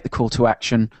they'll take the call to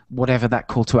action, whatever that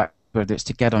call to action, whether it's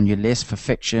to get on your list for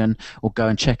fiction or go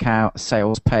and check out a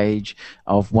sales page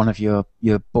of one of your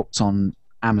books on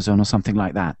Amazon or something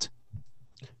like that.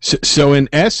 So in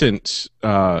essence,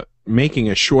 making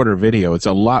a shorter video, it's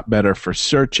a lot better for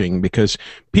searching, because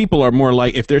people are more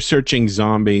like, if they're searching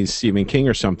zombies, Stephen King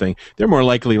or something, they're more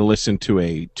likely to listen to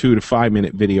a 2 to 5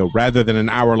 minute video rather than an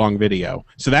hour-long video.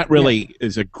 So that really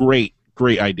is a great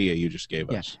great idea you just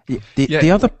gave Yeah. us.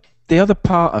 The other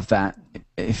part of that,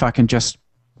 if I can just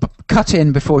cut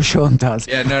in before Sean does.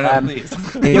 Yeah, no, please.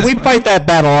 Yeah, we fight that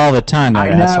battle all the time. I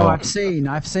know. Asshole.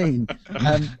 I've seen.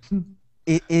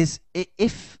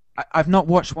 If I've not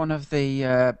watched one of the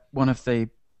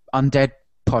undead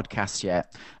podcasts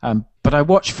yet, but I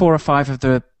watched 4 or 5 of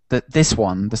the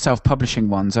self-publishing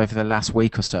ones over the last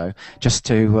week or so, just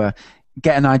to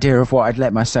get an idea of what I'd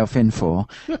let myself in for,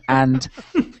 and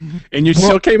you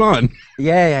still came on.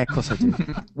 Yeah, of course I do.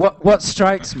 What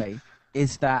strikes me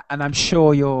is that, and I'm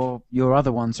sure your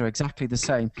other ones are exactly the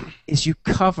same, is you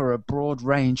cover a broad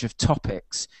range of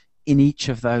topics in each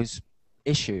of those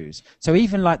issues. So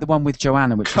even like the one with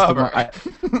Joanna, which is the one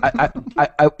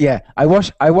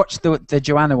I watched the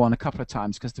Joanna one a couple of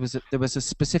times because there was a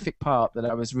specific part that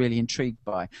I was really intrigued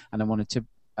by, and I wanted to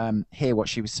hear what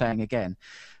she was saying again.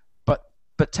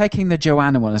 But taking the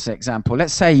Joanna one as an example,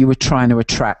 let's say you were trying to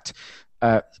attract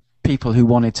people who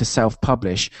wanted to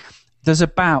self-publish. There's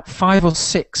about 5 or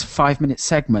 6 5-minute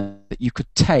segments that you could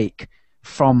take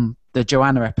from the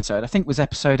Joanna episode. I think it was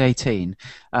episode 18,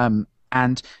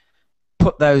 and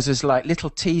put those as like little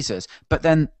teasers. But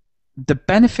then the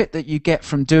benefit that you get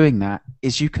from doing that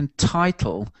is you can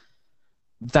title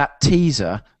that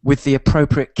teaser with the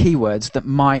appropriate keywords that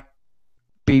might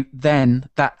be then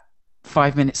that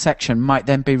 5-minute section might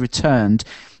then be returned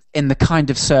in the kind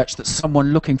of search that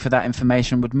someone looking for that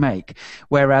information would make.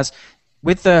 Whereas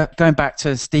with going back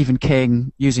to Stephen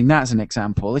King, using that as an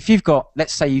example, if you've got,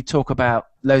 let's say you talk about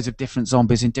loads of different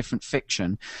zombies in different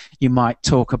fiction, you might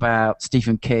talk about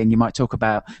Stephen King, you might talk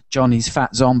about Johnny's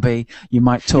Fat Zombie, you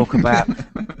might talk about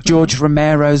George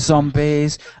Romero's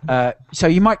zombies, so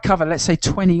you might cover, let's say,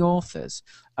 20 authors.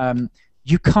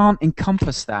 You can't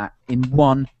encompass that in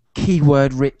one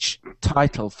keyword-rich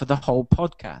title for the whole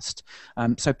podcast.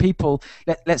 So people,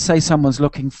 let's say someone's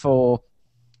looking for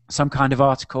some kind of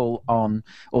article on,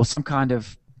 or some kind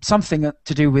of something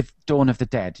to do with Dawn of the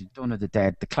Dead,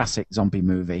 the classic zombie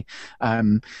movie.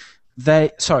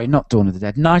 Sorry, not Dawn of the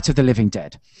Dead, Night of the Living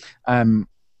Dead.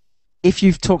 If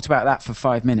you've talked about that for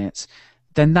 5 minutes,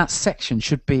 then that section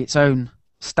should be its own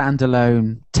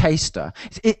standalone taster.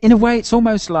 In a way, it's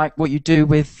almost like what you do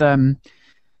with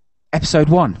episode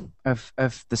 1 of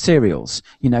the serials.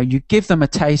 You know, you give them a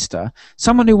taster.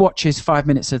 Someone who watches 5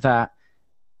 minutes of that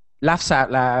laughs out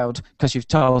loud because you've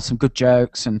told some good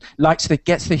jokes and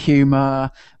gets the humor,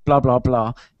 blah blah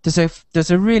blah. There's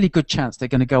a really good chance they're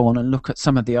going to go on and look at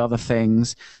some of the other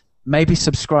things, maybe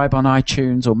subscribe on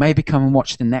iTunes, or maybe come and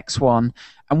watch the next one.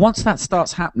 And once that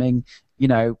starts happening, you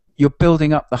know, you're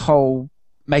building up the whole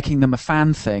making them a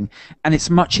fan thing, and it's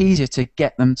much easier to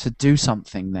get them to do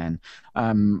something then.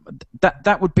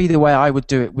 That would be the way I would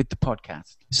do it with the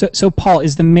podcast. So Paul,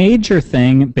 is the major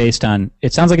thing based on,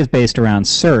 it sounds like it's based around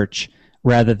search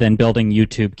rather than building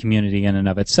YouTube community in and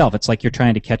of itself. It's like you're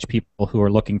trying to catch people who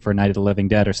are looking for Night of the Living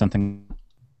Dead or something.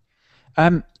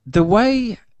 The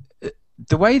way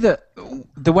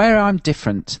I'm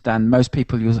different than most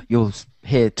people you'll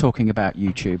hear talking about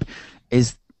YouTube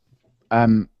is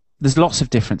there's lots of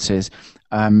differences,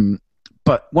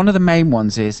 but one of the main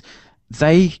ones is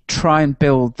they try and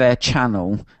build their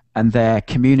channel and their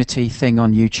community thing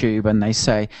on YouTube, and they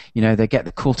say, you know, they get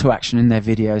the call to action in their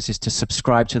videos is to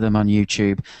subscribe to them on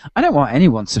YouTube. I don't want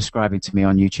anyone subscribing to me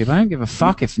on YouTube. I don't give a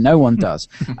fuck if no one does.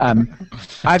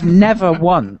 I've never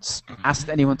once asked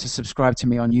anyone to subscribe to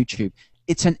me on YouTube.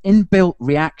 It's an inbuilt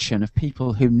reaction of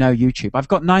people who know YouTube. I've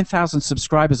got 9,000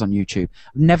 subscribers on YouTube.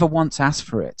 I've never once asked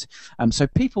for it. So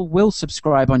people will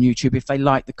subscribe on YouTube if they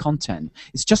like the content.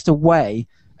 It's just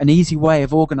an easy way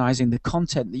of organizing the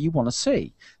content that you want to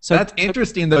see. So that's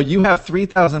interesting, though. You have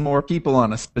 3,000 more people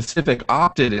on a specific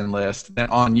opted-in list than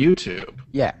on YouTube.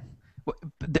 Yeah.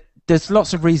 There's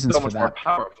lots of reasons for that. So much more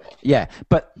powerful. Yeah,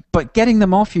 but getting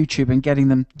them off YouTube and getting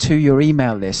them to your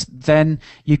email list, then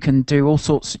you can do all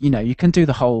sorts. You know, you can do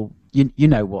the whole. You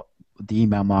know what the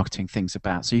email marketing thing's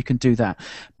about, so you can do that.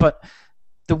 But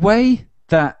the way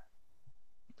that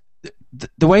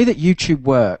YouTube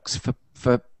works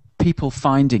for people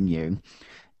finding you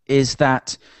is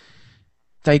that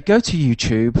they go to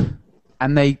YouTube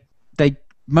and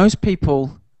most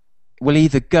people will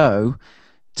either go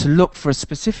to look for a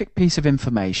specific piece of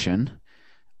information,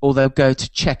 or they'll go to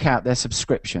check out their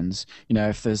subscriptions. You know,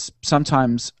 if there's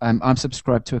sometimes I'm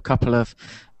subscribed to a couple of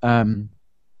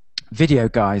video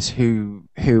guys who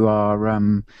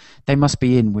are they must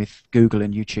be in with Google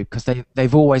and YouTube because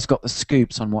they've always got the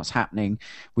scoops on what's happening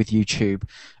with YouTube.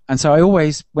 And so I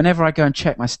always, whenever I go and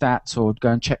check my stats or go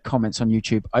and check comments on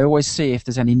YouTube, I always see if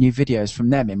there's any new videos from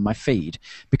them in my feed,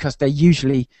 because they're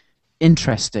usually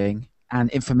interesting and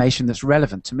information that's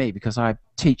relevant to me because I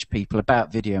teach people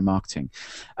about video marketing.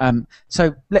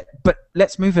 But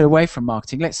let's move it away from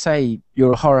marketing. Let's say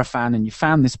you're a horror fan and you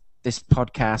found this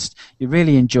podcast, you're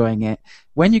really enjoying it.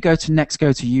 When you go to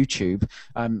YouTube,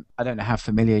 I don't know how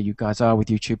familiar you guys are with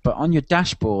YouTube, but on your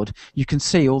dashboard you can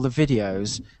see all the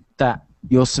videos that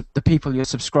the people you're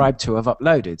subscribed to have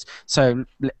uploaded. So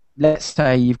let's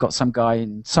say you've got some guy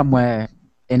somewhere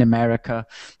in America,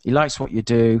 he likes what you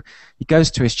do, he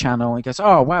goes to his channel, he goes,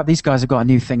 oh wow, these guys have got a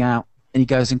new thing out, and he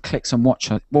goes and clicks and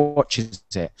watches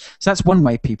it. So that's one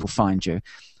way people find you.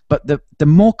 But the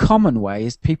more common way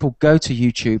is people go to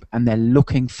YouTube and they're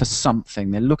looking for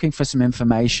something. They're looking for some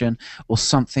information or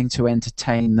something to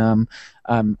entertain them,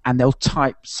 and they'll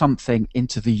type something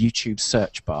into the YouTube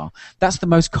search bar. That's the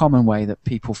most common way that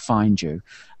people find you.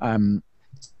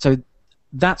 So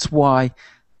that's why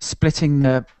splitting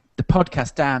the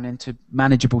podcast down into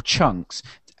manageable chunks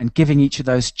and giving each of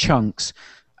those chunks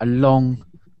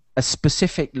a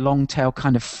specific long tail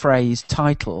kind of phrase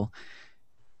title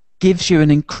gives you an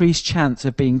increased chance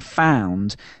of being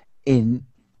found in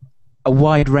a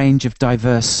wide range of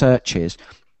diverse searches.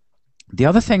 The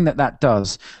other thing that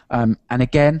does, and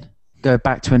again, go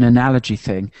back to an analogy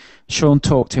thing, Sean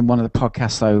talked in one of the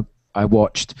podcasts I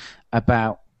watched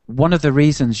about one of the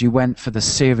reasons you went for the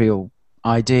serial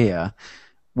idea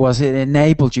was it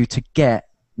enabled you to get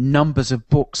numbers of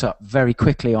books up very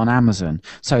quickly on Amazon,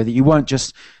 so that you won't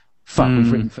just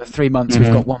we've written for 3 months,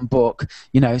 we've got one book,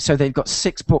 so they've got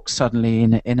 6 books suddenly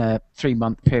in a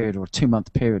 3-month period or a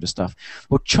 2-month period of stuff.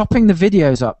 Well, chopping the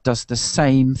videos up does the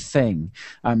same thing,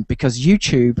 because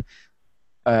YouTube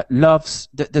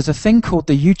there's a thing called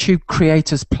the YouTube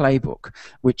Creators Playbook,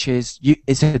 which is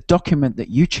a document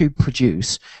that YouTube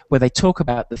produce where they talk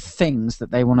about the things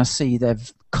that they want to see their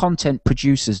content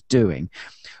producers doing.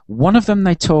 One of them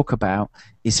they talk about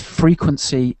is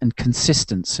frequency and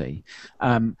consistency,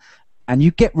 and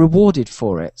you get rewarded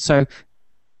for it. So,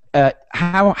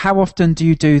 how often do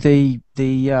you do the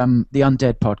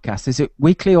Undead podcast? Is it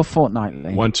weekly or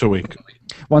fortnightly? Once a week.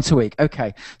 Once a week.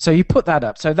 Okay, so you put that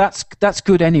up. So that's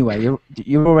good anyway.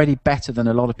 You're already better than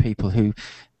a lot of people who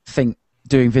think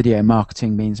doing video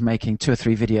marketing means making 2 or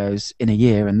 3 videos in a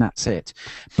year and that's it.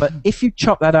 But if you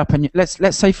chop that up and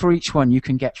let's say for each one you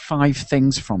can get 5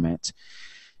 things from it,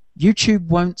 YouTube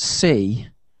won't see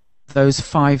those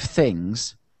 5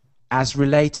 things as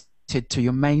related to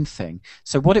your main thing.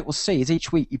 So what it will see is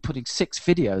each week you're putting 6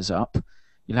 videos up.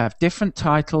 You'll have different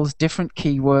titles, different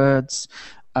keywords,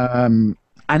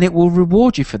 and it will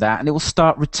reward you for that, and it will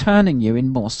start returning you in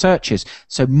more searches.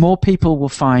 So more people will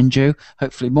find you.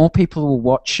 Hopefully, more people will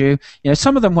watch you.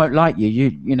 Some of them won't like you.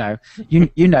 You know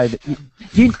that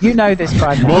you know this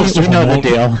by now. Most of know the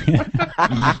deal.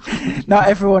 Not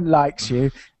everyone likes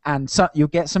you, and so you'll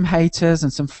get some haters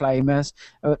and some flamers.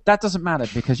 That doesn't matter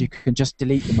because you can just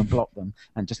delete them and block them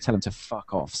and just tell them to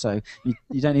fuck off. So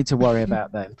you don't need to worry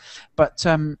about them. But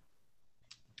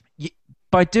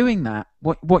by doing that,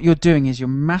 what you're doing is you're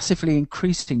massively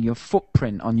increasing your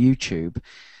footprint on YouTube,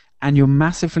 and you're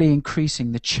massively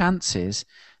increasing the chances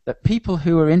that people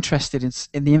who are interested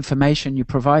in the information you're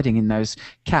providing in those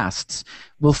casts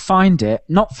will find it,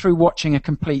 not through watching a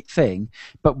complete thing,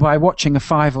 but by watching a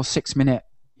 5 or 6 minute,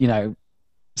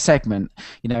 segment.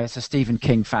 It's a Stephen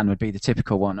King fan would be the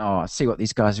typical one. Oh, I see what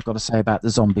these guys have got to say about the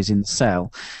zombies in the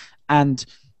cell. And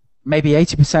maybe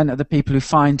 80% of the people who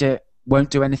find it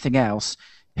won't do anything else.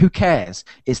 Who cares?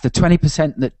 It's the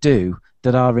 20% that do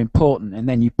that are important, and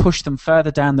then you push them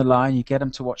further down the line, you get them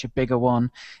to watch a bigger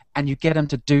one, and you get them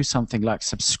to do something like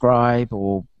subscribe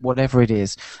or whatever it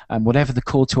is, whatever the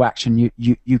call to action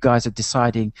you guys are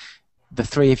deciding the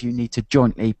 3 of you need to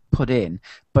jointly put in.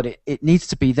 But it needs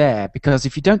to be there, because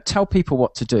if you don't tell people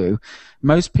what to do,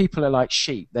 most people are like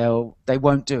sheep. They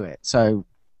won't do it. So,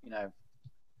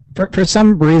 For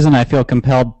some reason, I feel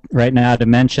compelled right now to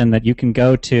mention that you can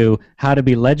go to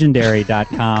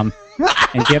howtobelegendary.com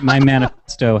and get my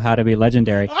manifesto, How to Be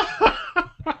Legendary.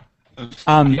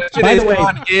 By the way,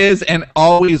 is and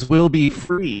always will be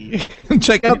free.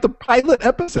 Check out the pilot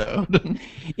episode.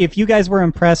 If you guys were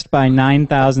impressed by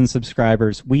 9,000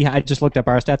 subscribers, I just looked up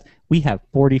our stats. We have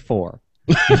 44.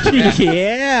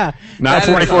 Yeah. Not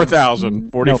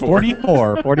 44,000. 44.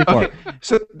 No, 44. Okay,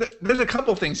 so there's a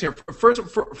couple things here. First,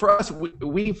 for us,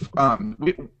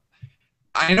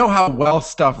 I know how well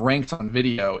stuff ranks on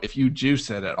video if you juice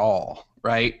it at all,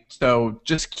 right? So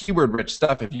just keyword-rich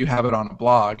stuff, if you have it on a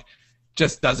blog,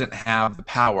 just doesn't have the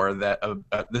power that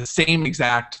the same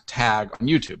exact tag on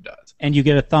YouTube does. And you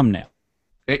get a thumbnail.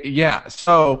 Yeah.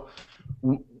 So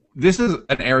this is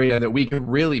an area that we could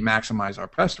really maximize our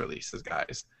press releases,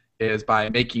 guys. is by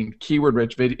making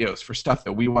keyword-rich videos for stuff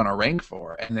that we want to rank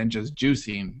for, and then just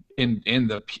juicing in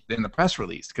the press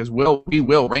release, because we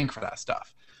will rank for that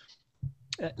stuff.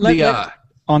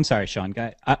 I'm sorry, Sean.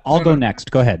 I'll go next.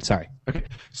 Go ahead. Sorry. Okay.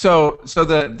 So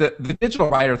the digital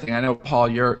writer thing, I know, Paul,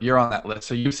 you're on that list,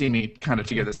 so you've seen me kind of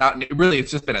figure this out. And really,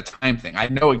 it's just been a time thing. I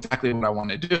know exactly what I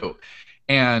want to do,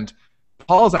 and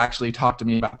Paul's actually talked to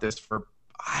me about this for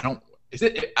I don't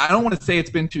want to say it's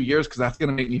been 2 years, because that's going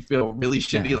to make me feel really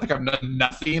shitty, like I've done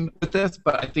nothing with this.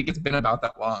 But I think it's been about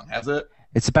that long, has it?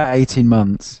 It's about 18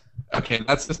 months. Okay,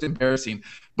 that's just embarrassing.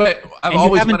 But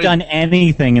you haven't done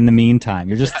anything in the meantime.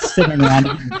 You're just sitting around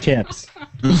eating chips.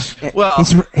 Well,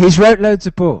 he's wrote loads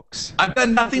of books. I've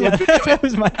done nothing with video.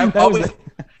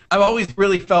 I've always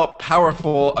really felt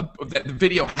powerful that the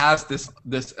video has this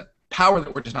power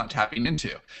that we're just not tapping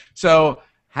into. So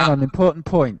hang on, important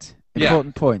point.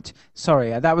 Important point.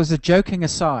 Sorry, that was a joking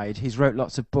aside. He's wrote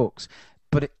lots of books,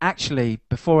 but actually,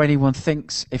 before anyone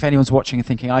thinks, if anyone's watching and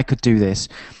thinking I could do this,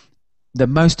 the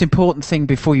most important thing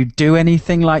before you do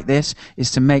anything like this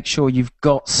is to make sure you've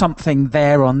got something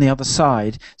there on the other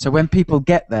side. So when people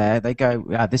get there, they go,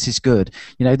 this is good.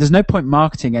 There's no point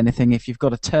marketing anything if you've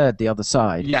got a turd the other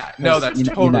side. Yeah, no, that's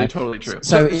totally true.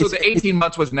 So the 18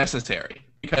 months was necessary.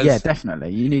 Because, definitely.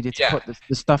 You needed to put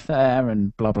the stuff there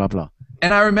and blah, blah, blah.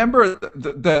 And I remember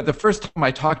the first time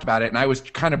I talked about it, and I was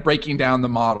kind of breaking down the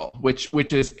model, which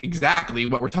is exactly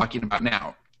what we're talking about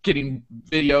now. Getting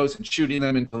videos and shooting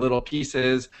them into little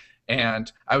pieces.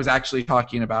 And I was actually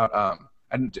talking about,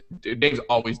 and Dave's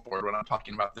always bored when I'm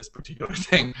talking about this particular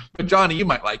thing, but Johnny, you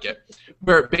might like it,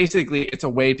 where basically it's a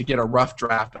way to get a rough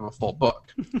draft of a full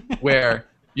book, where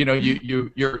you're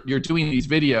doing these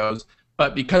videos,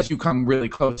 but because you come really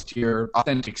close to your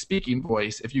authentic speaking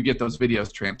voice, if you get those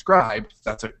videos transcribed,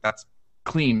 that's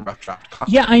clean rough draft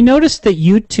content. Yeah, I noticed that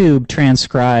YouTube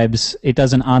transcribes. It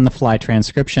does an on-the-fly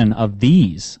transcription of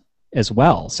these as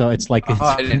well. So it's like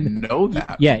I didn't know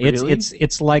that. Yeah, really?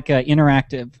 it's like a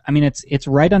interactive. I mean, it's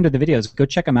right under the videos. Go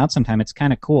check them out sometime. It's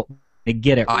kind of cool. They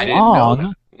get it I wrong. Didn't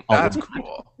know that. That's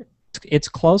cool. It's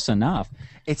close enough.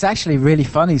 It's actually really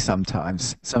funny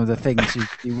sometimes, some of the things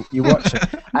you watch.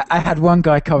 I had one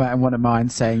guy comment on one of mine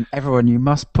saying, everyone, you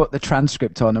must put the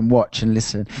transcript on and watch and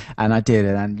listen. And I did,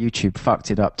 and YouTube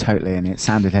fucked it up totally, and it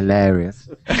sounded hilarious.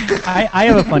 I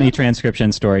have a funny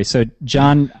transcription story. So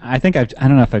John, I don't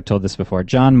know if I've told this before.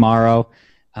 John Morrow,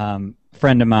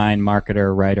 friend of mine,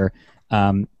 marketer, writer,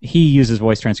 he uses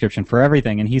voice transcription for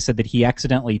everything, and he said that he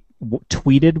accidentally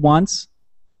tweeted once.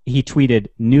 He tweeted,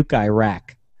 "Nuke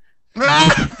Iraq."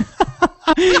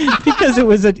 Because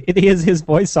his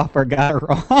voice software got it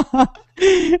wrong.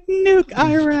 Nuke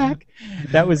Iraq.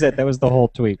 That was it. That was the whole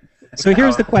tweet. So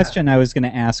here's the question I was going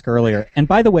to ask earlier. And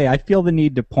by the way, I feel the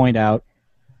need to point out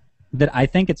that I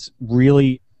think it's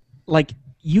really, like,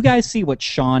 you guys see what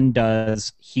Sean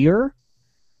does here,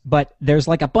 but there's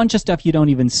like a bunch of stuff you don't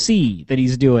even see that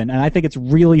he's doing. And I think it's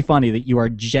really funny that you are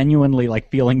genuinely like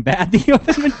feeling bad that you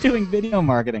haven't been doing video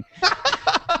marketing.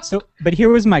 So, but here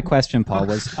was my question, Paul,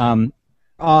 was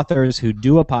authors who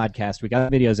do a podcast, we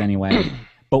got videos anyway,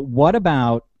 but what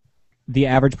about the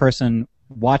average person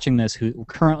watching this who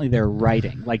currently they're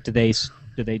writing? Like, do they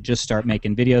just start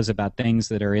making videos about things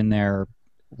that are in their,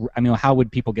 I mean, how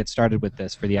would people get started with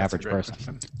this for the average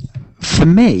person? For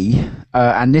me,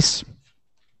 and this,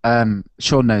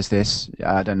 Sean knows this,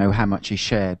 I don't know how much he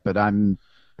shared, but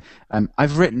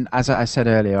I've written, as I said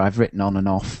earlier, I've written on and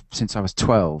off since I was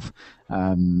 12,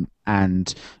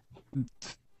 and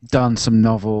done some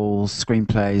novels,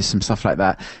 screenplays, some stuff like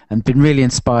that, and been really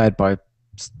inspired by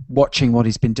watching what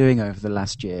he's been doing over the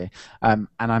last year. And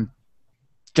I'm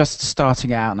just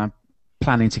starting out, and I'm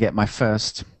planning to get my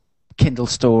first Kindle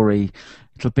story.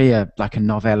 It'll be like a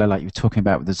novella, like you were talking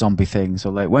about with the zombie things,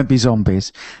 although it won't be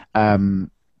zombies.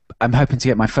 I'm hoping to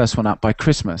get my first one up by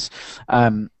Christmas.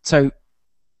 So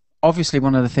obviously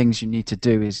one of the things you need to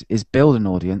do is build an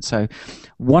audience. So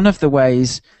one of the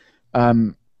ways,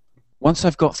 once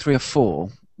I've got 3 or 4,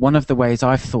 one of the ways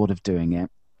I've thought of doing it,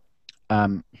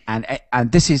 and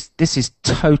this is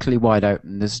totally wide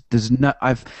open. There's no.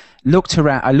 I looked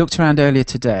around earlier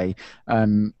today.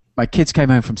 My kids came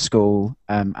home from school,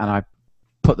 and I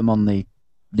put them on the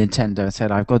Nintendo and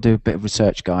said, "I've got to do a bit of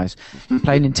research, guys.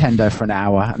 Play Nintendo for an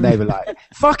hour." And they were like,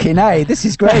 "Fucking A, this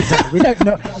is great."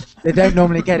 They don't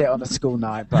normally get it on a school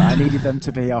night, but I needed them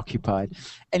to be occupied.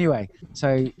 Anyway,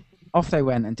 so off they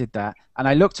went and did that. And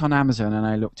I looked on Amazon, and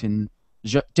I looked in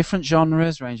different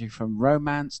genres, ranging from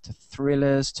romance to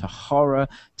thrillers to horror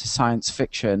to science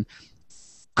fiction.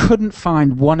 Couldn't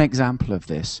find one example of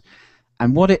this.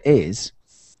 And what it is,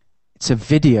 it's a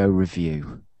video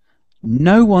review.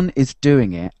 No one is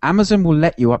doing it. Amazon will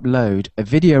let you upload a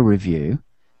video review.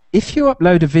 If you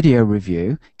upload a video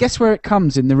review, guess where it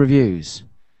comes in the reviews?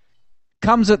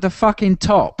 Comes at the fucking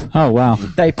top. Oh, wow.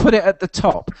 They put it at the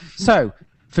top. So,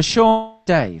 for Sean,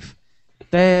 Dave,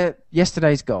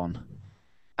 yesterday's gone.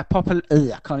 I can't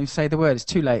even say the word. It's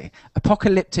too late.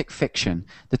 Apocalyptic fiction.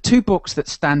 The two books that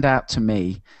stand out to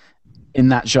me in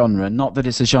that genre, not that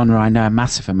it's a genre I know a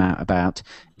massive amount about,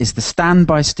 is The Stand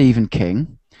by Stephen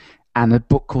King and a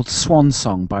book called Swan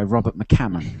Song by Robert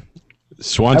McCammon.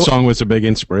 Swan Song was a big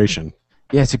inspiration.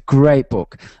 Yeah, it's a great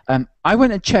book. I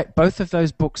went and checked both of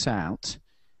those books out.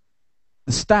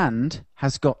 The Stand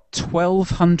has got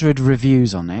 1,200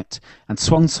 reviews on it, and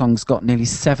Swan Song's got nearly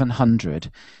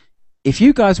 700. If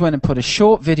you guys went and put a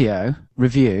short video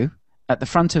review at the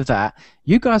front of that,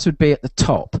 you guys would be at the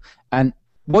top. And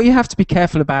what you have to be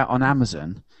careful about on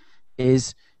Amazon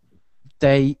is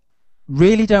they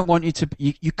really don't want you to...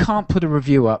 You can't put a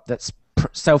review up that's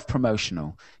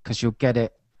self-promotional because you'll get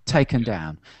it taken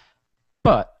down.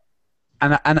 But,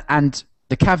 and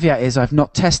the caveat is I've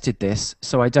not tested this,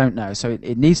 so I don't know. So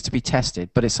it needs to be tested,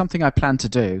 but it's something I plan to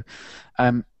do.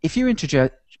 If you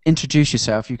introduce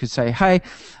yourself, you could say, hey,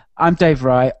 I'm Dave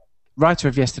Wright, writer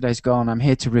of Yesterday's Gone. I'm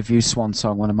here to review Swan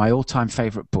Song, one of my all-time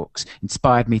favorite books,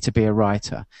 inspired me to be a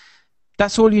writer.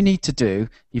 That's all you need to do.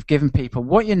 You've given people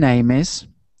what your name is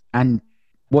and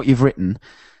what you've written.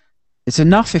 It's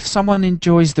enough if someone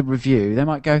enjoys the review. They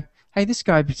might go, hey, this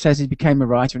guy says he became a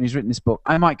writer and he's written this book.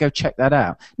 I might go check that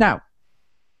out. Now,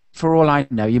 for all I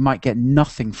know, you might get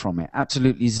nothing from it,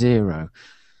 absolutely zero.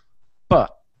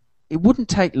 But it wouldn't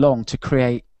take long to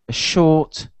create a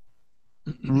short,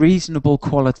 reasonable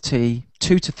quality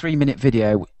 2 to 3 minute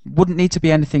video. Wouldn't need to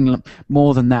be anything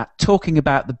more than that, talking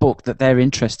about the book that they're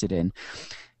interested in.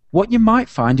 What you might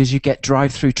find is you get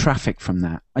drive-through traffic from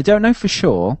that. I don't know for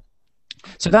sure.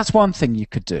 So that's one thing you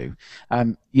could do.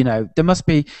 You know, there must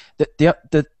be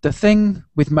the thing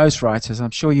with most writers. I'm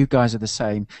sure you guys are the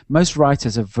same. Most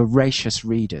writers are voracious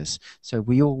readers. So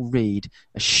we all read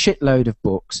a shitload of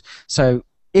books. So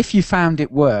if you found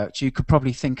it worked, you could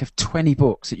probably think of 20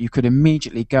 books that you could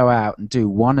immediately go out and do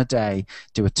one a day,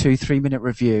 do a 2-3 minute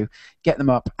review, get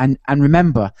them up, and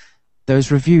remember,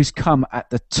 those reviews come at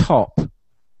the top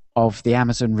of the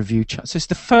Amazon review chart. So it's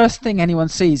the first thing anyone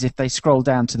sees if they scroll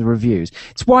down to the reviews.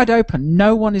 It's wide open.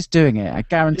 No one is doing it, I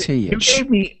guarantee you. You gave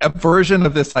me a version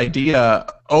of this idea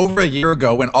over a year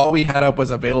ago when all we had up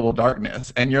was Available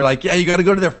Darkness. And you're like, yeah, you got to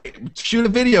go to their, shoot a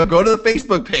video, go to the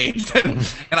Facebook page.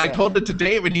 And I told it to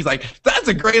Dave, and he's like, that's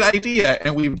a great idea.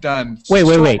 And we've done Wait.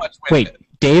 much with it.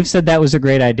 Dave said that was a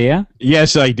great idea?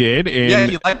 Yes, I did. And Yeah,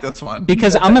 you like this one.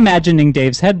 Because I'm imagining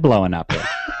Dave's head blowing up here.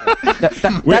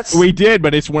 we did,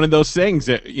 but it's one of those things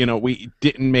that, you know, we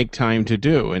didn't make time to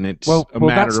do, and it's a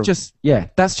matter of...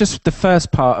 That's just the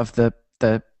first part of the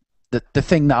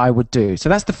thing that I would do. So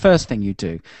that's the first thing you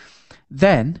do.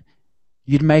 Then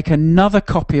you'd make another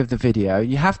copy of the video.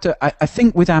 You have to, I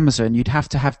think with Amazon, you'd have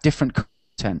to have different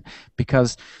content,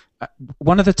 because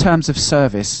one of the terms of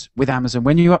service with Amazon,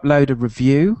 when you upload a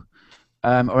review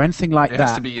or anything like that, it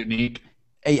has to be unique.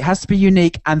 It has to be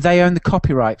unique, and they own the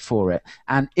copyright for it.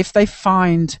 And if they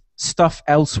find stuff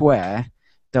elsewhere,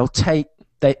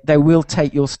 they will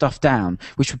take your stuff down,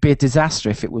 which would be a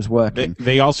disaster if it was working.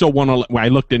 They also want to... I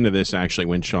looked into this actually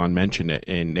when Sean mentioned it,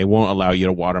 and they won't allow you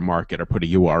to watermark it or put a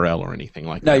URL or anything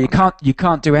like that. No, you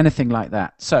can't do anything like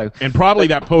that. So, and probably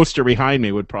that poster behind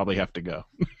me would probably have to go.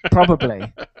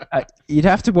 Probably. You'd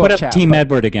have to watch out. Put up Team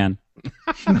Edward again.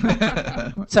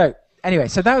 So, anyway,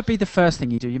 so that would be the first thing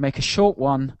you do. You make a short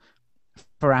one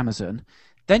for Amazon.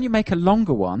 Then you make a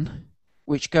longer one,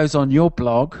 which goes on your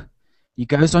blog. It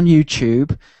goes on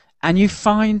YouTube, and you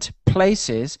find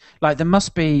places, like there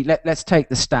must be, let's take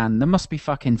The Stand, there must be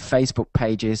fucking Facebook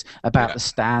pages about The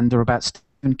Stand or about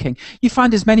Stephen King. You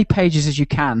find as many pages as you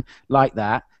can like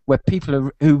that, where people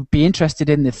are, who be interested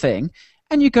in the thing,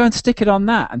 and you go and stick it on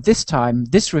that. And this time,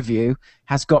 this review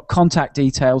has got contact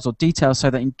details or details so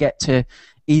that you can get to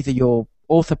either your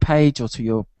author page or to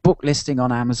your book listing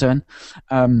on Amazon.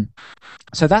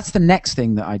 So that's the next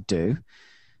thing that I do.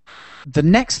 The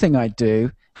next thing I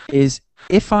do is,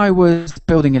 if I was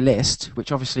building a list,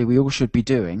 which obviously we all should be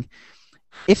doing,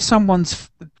 if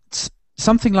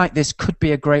something like this could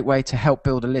be a great way to help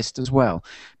build a list as well,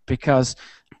 because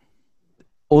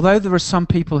although there are some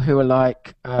people who are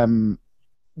like,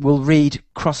 will read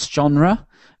cross-genre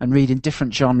and read in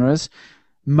different genres,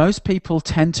 most people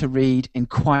tend to read in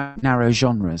quite narrow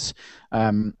genres.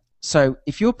 So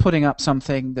if you're putting up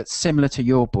something that's similar to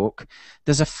your book,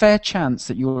 there's a fair chance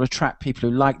that you'll attract people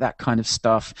who like that kind of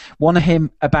stuff, want to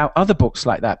hear about other books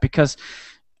like that, because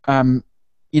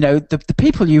the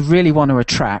people you really want to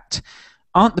attract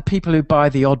aren't the people who buy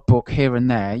the odd book here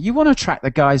and there. You want to attract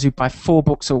the guys who buy 4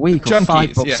 books a week or Junkies,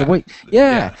 5 books yeah. a week.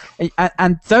 Yeah.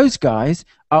 And those guys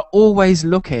are always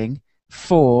looking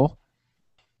for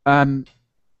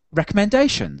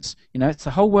recommendations. It's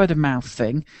the whole word of mouth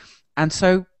thing. And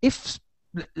so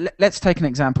let's take an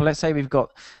example. Let's say we've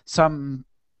got some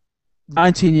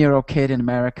 19-year-old kid in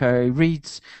America who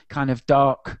reads kind of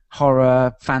dark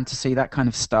horror, fantasy, that kind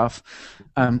of stuff.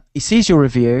 He sees your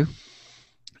review.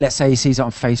 Let's say he sees it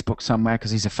on Facebook somewhere because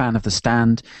he's a fan of The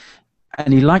Stand,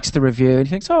 and he likes the review, and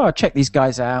he thinks, oh, I'll check these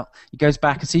guys out. He goes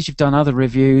back and sees you've done other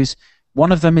reviews.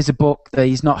 One of them is a book that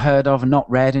he's not heard of and not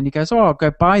read, and he goes, oh, I'll go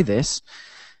buy this.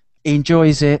 He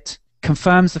enjoys it,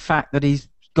 confirms the fact that he's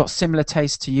got similar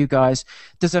tastes to you guys.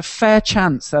 There's a fair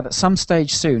chance that at some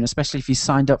stage soon, especially if he's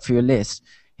signed up for your list,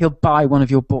 he'll buy one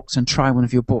of your books and try one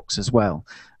of your books as well.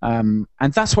 And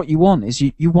that's what you want, is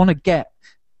you want to get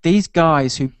these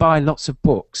guys who buy lots of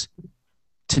books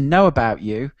to know about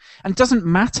you. And it doesn't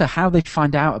matter how they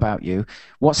find out about you.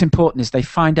 What's important is they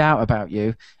find out about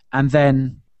you, and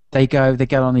then they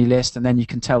get on your list, and then you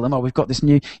can tell them, oh, we've got this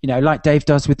new, like Dave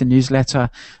does with the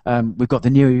newsletter, we've got the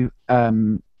new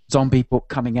zombie book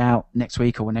coming out next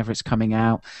week or whenever it's coming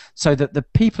out, so that the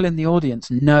people in the audience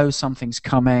know something's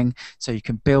coming, so you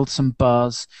can build some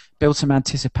buzz, build some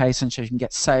anticipation, so you can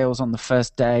get sales on the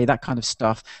first day, that kind of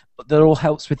stuff. But that all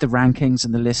helps with the rankings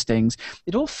and the listings.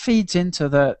 It all feeds into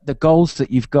the goals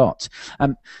that you've got.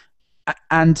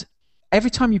 And every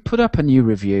time you put up a new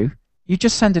review, you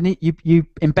just send you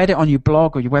embed it on your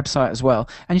blog or your website as well,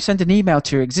 and you send an email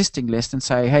to your existing list and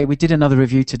say, hey, we did another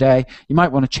review today, you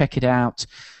might want to check it out.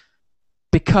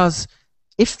 Because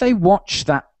if they watch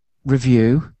that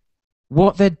review,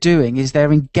 what they're doing is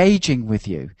they're engaging with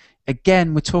you.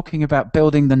 Again, we're talking about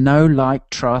building the know, like,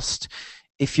 trust.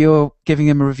 If you're giving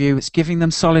them a review, it's giving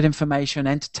them solid information,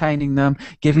 entertaining them,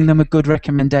 giving them a good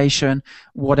recommendation,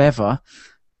 whatever.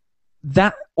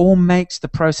 That all makes the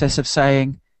process of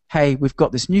saying, hey, we've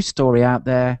got this new story out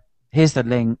there, here's the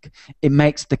link. It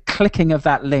makes the clicking of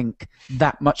that link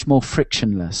that much more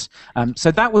frictionless.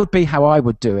 So that would be how I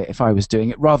would do it if I was doing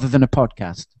it, rather than a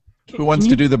podcast. Who wants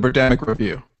to do the Birdemic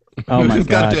review? Oh my Who's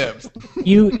got god! dibs?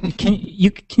 You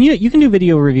can do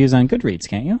video reviews on Goodreads,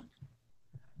 can't you?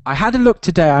 I had a look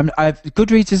today.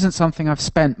 Goodreads isn't something I've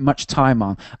spent much time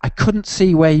on. I couldn't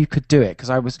see where you could do it because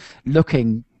I was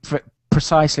looking for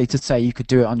precisely to say you could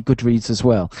do it on Goodreads as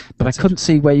well, but I couldn't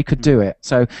see where you could do it.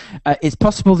 So it's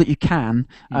possible that you can,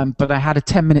 but I had a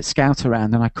 10-minute scout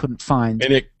around and I couldn't find.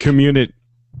 And the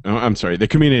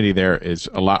community there is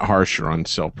a lot harsher on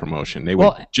self-promotion. They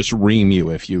would just ream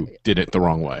you if you did it the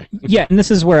wrong way. Yeah, and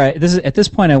this is where at this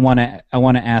point I want to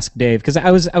ask Dave, because I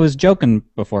was joking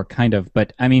before, kind of,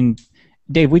 but I mean,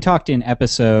 Dave, we talked in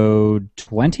episode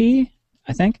 20,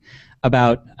 I think,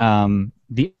 about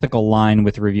the ethical line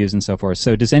with reviews and so forth.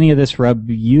 So does any of this rub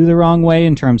you the wrong way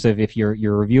in terms of if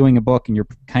you're reviewing a book and you're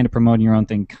kind of promoting your own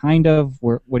thing, kind of?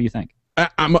 What do you think?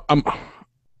 I'm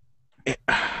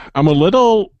a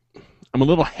little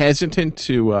hesitant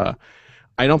to.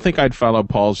 I don't think I'd follow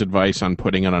Paul's advice on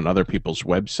putting it on other people's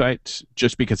websites,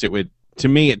 just because it would. To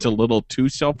me, it's a little too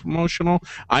self-promotional.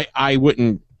 I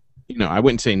wouldn't. I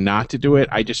wouldn't say not to do it.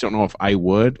 I just don't know if I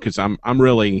would, because I'm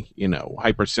really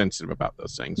hypersensitive about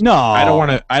those things. No, I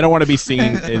don't want to be seen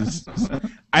as.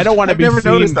 I don't want to be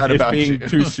seen as being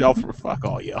too fuck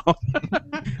all y'all.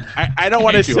 I don't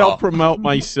want to self-promote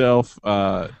myself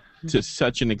to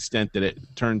such an extent that it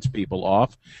turns people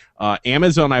off.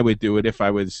 Amazon, I would do it if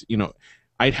I was.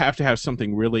 I'd have to have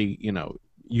something really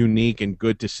unique and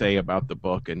good to say about the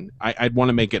book, and I'd want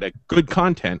to make it a good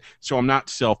content, so I'm not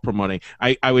self-promoting.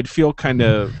 I would feel kind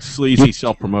of sleazy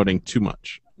self-promoting too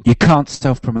much. You can't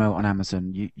self-promote on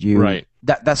Amazon. You right.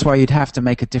 That's why you'd have to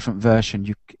make a different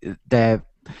version. The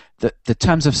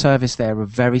terms of service there are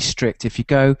very strict. If you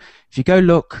go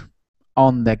look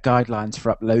on their guidelines for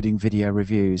uploading video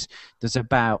reviews, there's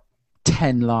about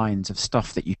 10 lines of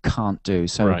stuff that you can't do.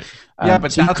 So right. Yeah,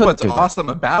 but that's what's awesome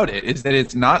about it, is that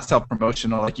it's not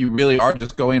self-promotional. Like, you really are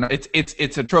just going.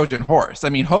 It's a Trojan horse. I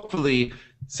mean, hopefully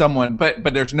someone, but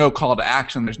there's no call to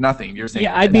action. There's nothing. You're saying.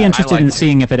 Yeah, I'd be interested in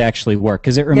seeing if it actually worked,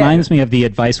 because it reminds me of the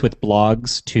advice with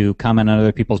blogs to comment on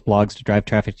other people's blogs to drive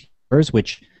traffic to yours,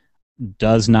 which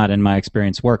does not, in my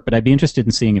experience, work. But I'd be interested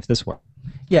in seeing if this works.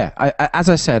 Yeah, as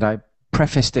I said, I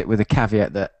prefaced it with a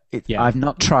caveat that I've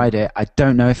not tried it. I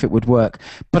don't know if it would work,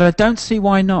 but I don't see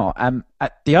why not.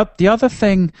 The other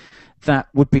thing that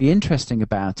would be interesting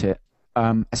about it,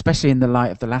 especially in the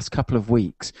light of the last couple of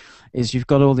weeks, is you've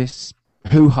got all this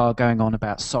hoo-ha going on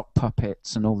about sock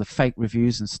puppets and all the fake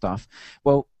reviews and stuff.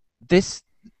 Well, this,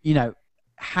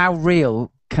 how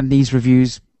real can these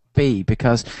reviews be?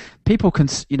 Because people can,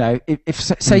 if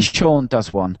say Sean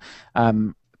does one,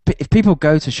 if people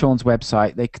go to Sean's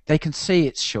website, they can see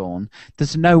it's Sean.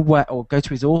 There's no way, or go to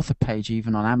his author page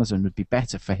even on Amazon would be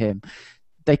better for him.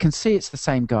 They can see it's the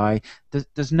same guy.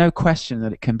 There's no question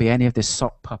that it can be any of this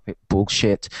sock puppet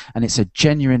bullshit, and it's a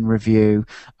genuine review.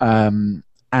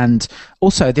 And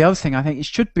also, the other thing, I think it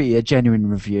should be a genuine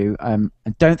review. I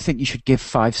don't think you should give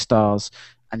 5 stars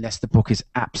unless the book is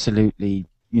absolutely,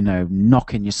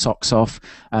 knocking your socks off.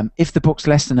 If the book's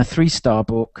less than a 3-star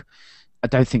book, I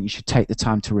don't think you should take the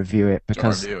time to review it,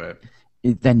 because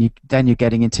then you're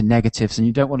getting into negatives, and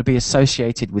you don't want to be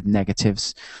associated with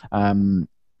negatives.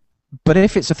 But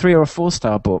if it's a 3 or a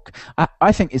 4-star book,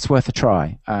 I think it's worth a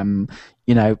try. As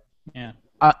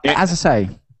I say,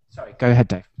 sorry, go ahead,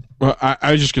 Dave. Well,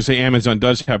 I was just going to say Amazon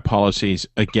does have policies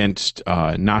against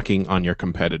knocking on your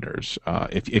competitors.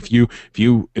 If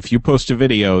you post a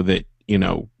video that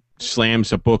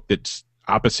slams a book that's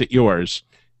opposite yours,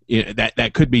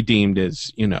 that could be deemed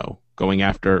as going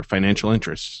after financial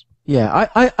interests. Yeah,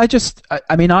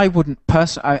 I wouldn't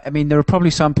personally. I mean, there are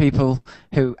probably some people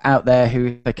out there who,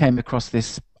 if they came across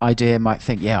this idea, might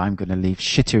think, yeah, I'm going to leave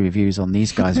shitty reviews on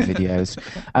these guys' videos.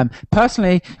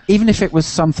 Personally, even if it was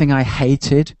something I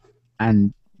hated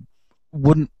and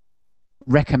wouldn't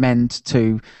recommend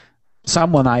to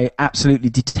someone I absolutely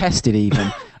detested,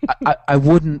 even, I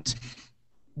wouldn't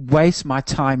waste my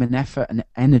time and effort and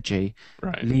energy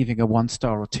leaving a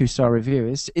 1-star or 2-star review.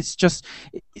 It's just.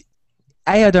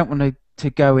 I don't want to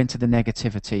go into the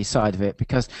negativity side of it,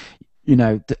 because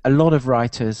a lot of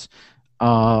writers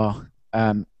are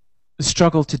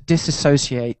struggle to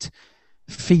disassociate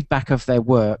feedback of their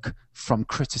work from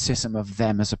criticism of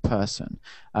them as a person.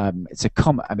 It's a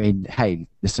common. I mean, hey,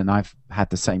 listen, I've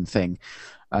had the same thing.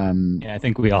 I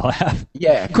think we all have.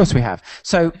 Yeah, of course we have.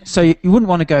 So you wouldn't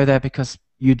want to go there, because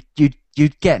you'd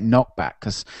get knockback,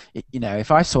 because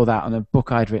if I saw that on a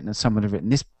book I'd written and someone had written,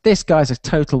 this guy's a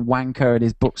total wanker and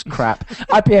his book's crap,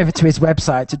 I'd be over to his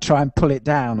website to try and pull it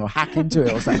down or hack into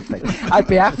it or something. I'd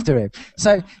be after him.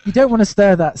 So you don't want to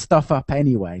stir that stuff up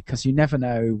anyway, because you never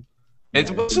know. It's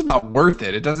just not worth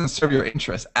it. It doesn't serve your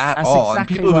interest at all.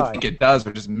 Exactly, and people who think it does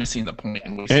are just missing the point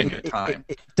and wasting your time.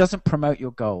 It doesn't promote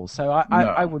your goals. So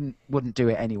I wouldn't do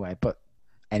it anyway. But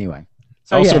anyway.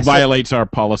 So also violates our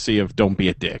policy of don't be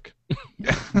a dick.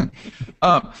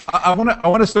 I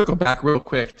want to circle back real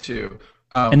quick too.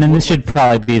 And then this should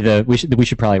probably be we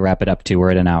should probably wrap it up too.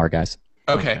 We're at an hour, guys.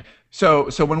 Okay. So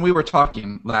when we were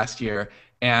talking last year,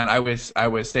 and I was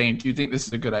saying, do you think this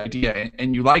is a good idea?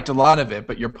 And you liked a lot of it,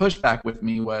 but your pushback with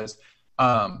me was,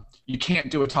 you can't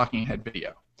do a talking head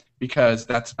video because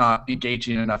that's not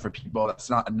engaging enough for people. That's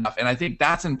not enough. And I think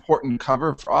that's important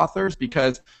cover for authors,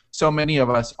 because so many of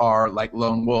us are like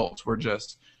lone wolves. We're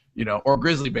just, or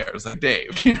grizzly bears like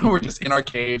Dave. We're just in our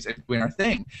caves and doing our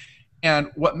thing.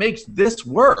 And what makes this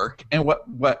work, and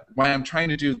why I'm trying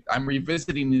to do, I'm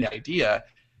revisiting the idea,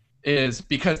 is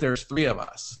because there's 3 of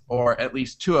us, or at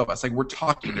least 2 of us. Like, we're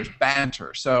talking, there's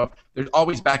banter. So there's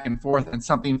always back and forth and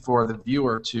something for the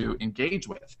viewer to engage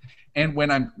with. And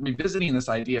when I'm revisiting this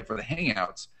idea for the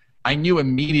Hangouts, I knew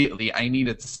immediately I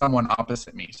needed someone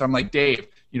opposite me. So I'm like, Dave,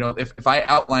 if I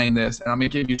outline this and I'm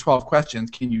going to give you 12 questions,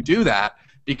 can you do that?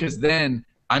 Because then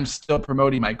I'm still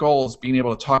promoting my goals, being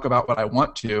able to talk about what I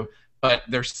want to, but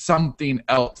there's something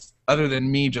else other than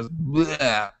me just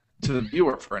bleh to the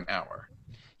viewer for an hour.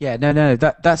 Yeah, no,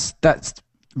 that's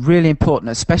really important,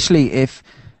 especially if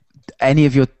any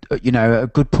of your, a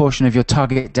good portion of your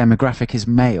target demographic is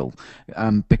male,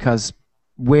 because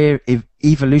we're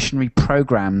evolutionary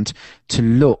programmed to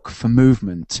look for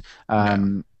movement.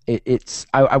 I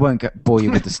won't bore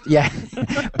you with this. Yeah,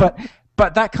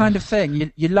 but that kind of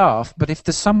thing, you laugh, but if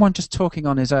there's someone just talking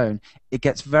on his own, it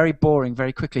gets very boring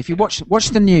very quickly. If you watch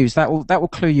the news, that will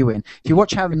clue you in. If you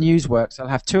watch how the news works, they'll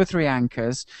have 2 or 3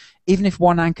 anchors. Even if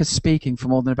one anchor's speaking for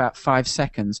more than about 5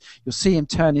 seconds, you'll see him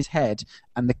turn his head,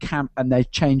 and and they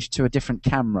change to a different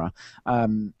camera.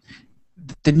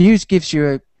 The news gives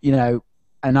you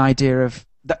an idea of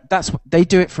that's what they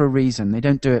do it for a reason. They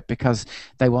don't do it because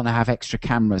they want to have extra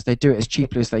cameras. They do it as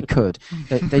cheaply as they could.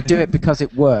 They do it because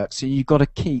it works. So you've got to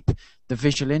keep the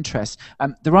visual interest.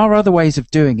 There are other ways of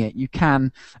doing it. You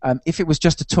can, if it was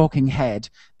just a talking head,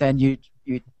 then you'd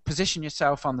position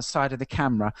yourself on the side of the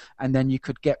camera, and then you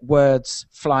could get words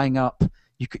flying up.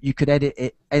 You could edit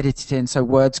it in so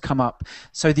words come up,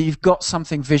 so that you've got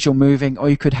something visual moving, or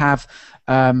you could have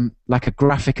like a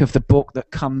graphic of the book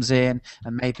that comes in,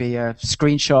 and maybe a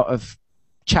screenshot of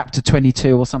chapter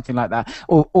 22 or something like that,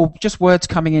 or just words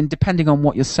coming in depending on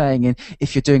what you're saying, and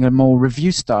if you're doing a more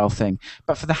review style thing.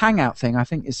 But for the hangout thing, I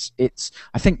think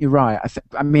I think you're right.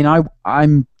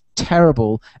 I'm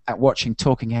terrible at watching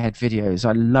talking head videos.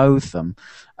 I loathe them,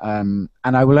 and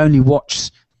I will only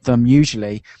watch them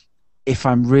usually if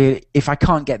I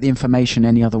can't get the information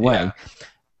any other way. Yeah.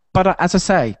 But as I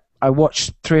say, I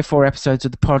watched 3 or 4 episodes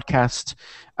of the podcast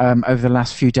over the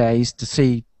last few days to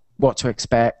see what to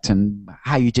expect and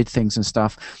how you did things and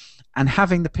stuff. And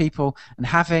having the people, and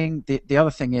having the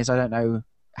other thing is, I don't know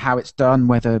how it's done,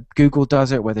 whether Google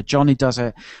does it, whether Johnny does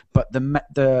it, but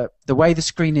the way the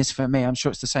screen is for me, I'm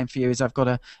sure it's the same for you, is I've got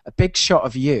a big shot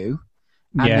of you.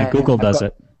 Yeah, Google does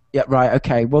it. Yeah, right,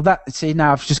 okay. Well, see,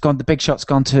 now I've just the big shot's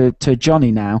gone to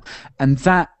Johnny now, and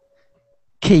that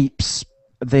keeps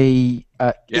the...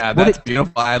 that's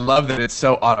beautiful. I love that it's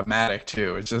so automatic,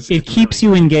 too. It keeps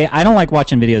you engaged. I don't like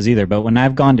watching videos either, but when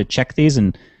I've gone to check these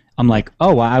and I'm like,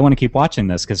 oh, well, I want to keep watching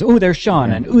this because, there's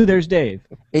Sean and, there's Dave.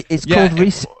 It's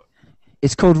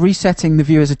called resetting the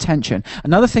viewer's attention.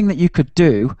 Another thing that you could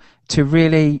do to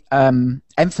really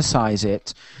emphasize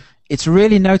it, it's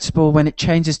really noticeable when it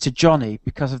changes to Johnny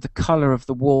because of the color of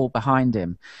the wall behind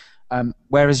him.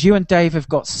 Whereas you and Dave have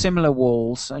got similar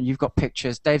walls, and you've got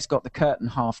pictures. Dave's got the curtain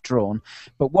half drawn.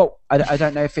 But I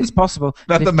don't know if it's possible.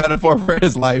 That's the metaphor for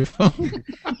his life.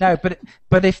 No,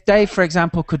 but if Dave, for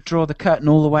example, could draw the curtain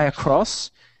all the way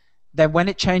across, then when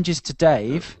it changes to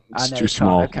Dave, it's too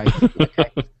small. Okay.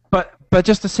 But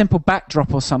just a simple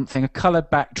backdrop or something, a coloured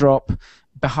backdrop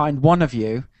behind one of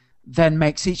you, then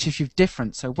makes each of you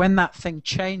different. So when that thing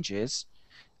changes,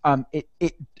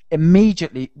 it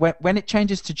immediately, when it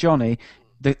changes to Johnny,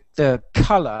 the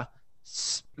colour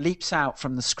leaps out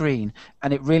from the screen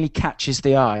and it really catches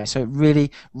the eye. So it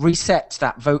really resets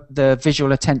the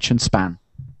visual attention span.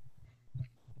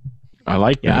 I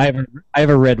like that. Yeah, I have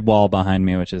a red wall behind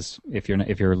me, which is if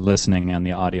you're listening on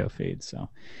the audio feed. So,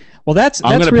 well,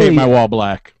 I'm going to paint my wall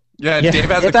black. Yeah, Dave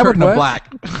has a curtain of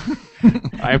black.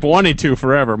 I've wanted to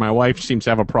forever. My wife seems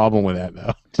to have a problem with that,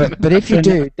 though. But if you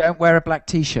do, don't wear a black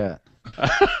T-shirt.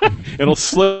 It'll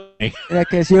slip me. Yeah,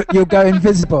 because you'll go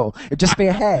invisible. It'll just be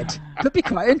a head. Could be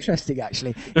quite interesting,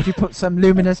 actually, if you put some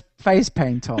luminous face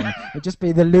paint on. It'll just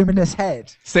be the luminous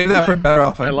head. Save that for better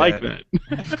off. I like that.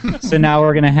 So now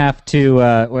we're going to have to...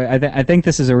 I think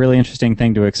this is a really interesting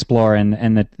thing to explore,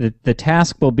 and the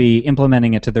task will be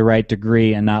implementing it to the right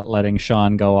degree and not letting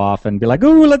Sean go off and be like,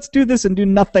 "Ooh, let's do this," and do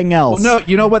nothing else. Well, no,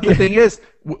 you know what the thing is?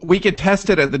 We could test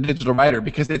it as a digital writer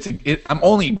because I'm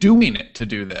only doing it to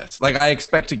do this. Like, I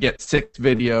expect to get 6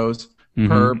 videos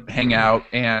per hangout,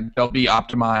 and they'll be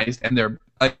optimized, and they're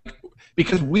like,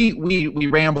 because we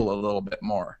ramble a little bit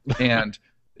more, and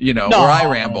or I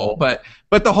ramble, but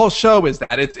the whole show is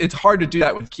that it's hard to do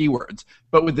that with keywords.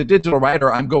 But with the digital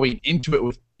writer, I'm going into it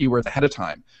with keywords ahead of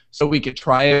time, so we could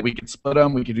try it, we could split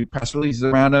them, we could do press releases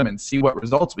around them, and see what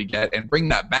results we get, and bring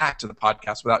that back to the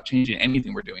podcast without changing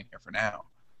anything we're doing here for now.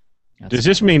 Does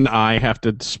this mean I have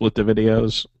to split the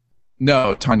videos?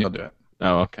 No, Tanya will do it.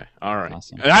 Oh, okay. All right.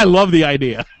 Awesome. I love the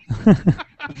idea.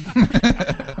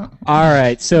 All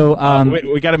right. So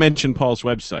we got to mention Paul's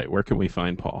website. Where can we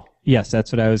find Paul? Yes,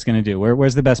 that's what I was going to do.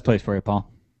 Where's the best place for you,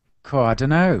 Paul? Cool, I don't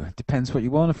know. Depends what you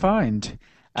want to find.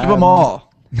 Give them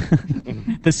all.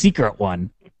 The secret one.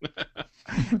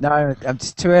 No,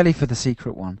 it's too early for the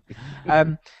secret one.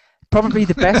 Probably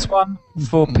the best one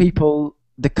for people,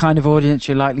 the kind of audience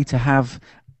you're likely to have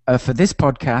for this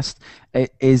podcast,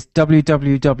 is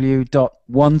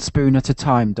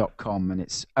www.onespoonataTime.com, and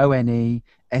it's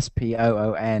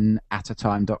ONESPOON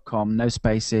 @atime.com, no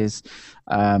spaces.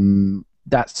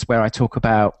 That's where I talk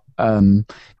about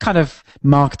kind of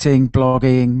marketing,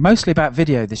 blogging, mostly about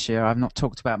video this year. I've not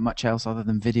talked about much else other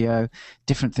than video,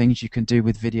 different things you can do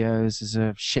with videos. There's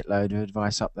a shitload of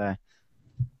advice up there.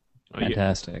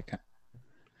 Fantastic.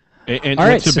 And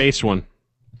what's the base one?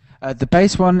 The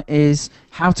base one is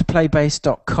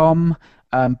howtoplaybase.com,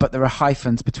 but there are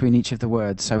hyphens between each of the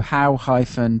words. So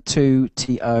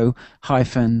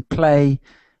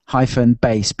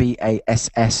how-to-play-base,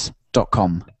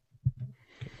 BASS.com.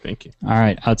 Thank you. All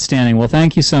right, outstanding. Well,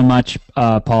 thank you so much,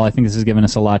 Paul. I think this has given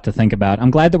us a lot to think about. I'm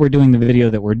glad that we're doing the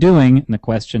video that we're doing, and the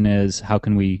question is, how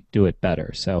can we do it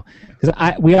better? So,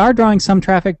 because we are drawing some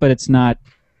traffic, but it's not.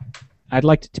 I'd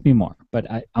like it to be more, but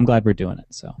I'm glad we're doing it.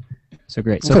 So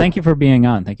great. So thank you for being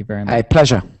on. Thank you very much. Hey,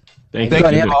 pleasure. Thank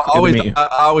you. I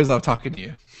always love talking to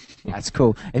you. That's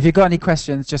cool. If you've got any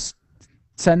questions, just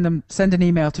send an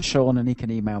email to Sean, and he can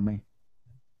email me.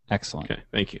 Excellent. Okay,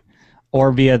 thank you.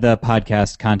 Or via the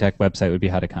podcast contact website would be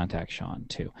how to contact Sean,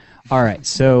 too. All right,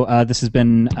 so this has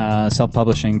been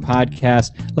Self-Publishing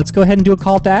Podcast. Let's go ahead and do a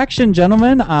call to action,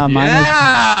 gentlemen.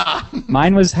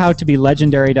 Mine was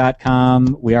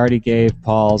howtoBeLegendary.com. We already gave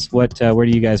Paul's. Where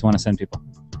do you guys want to send people?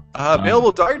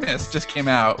 Available Darkness just came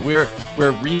out. We're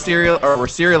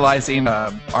serializing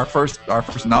our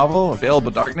first novel,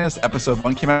 Available Darkness. Episode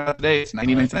 1 came out today. It's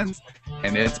 99 cents,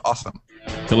 and it's awesome.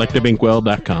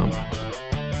 CollectiveInkwell.com.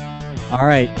 All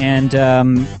right, and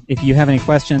if you have any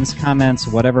questions, comments,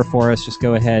 whatever for us, just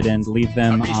go ahead and leave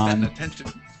them on.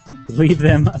 Leave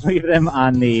them on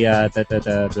the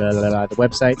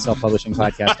website,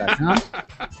 selfpublishingpodcast.com,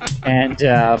 and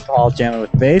Paul jamming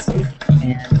with the bass,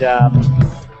 and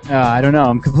I don't know,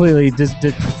 I'm completely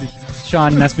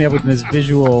Sean messed me up with this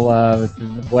visual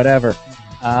whatever.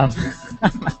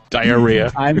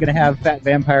 Diarrhea. I'm going to have Fat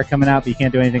Vampire coming out, but you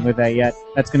can't do anything with that yet.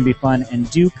 That's going to be fun. And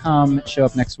do show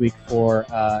up next week for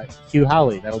Hugh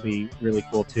Howley. That'll be really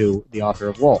cool, too, the author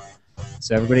of Wolfe.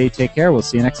 So everybody take care. We'll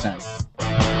see you next time.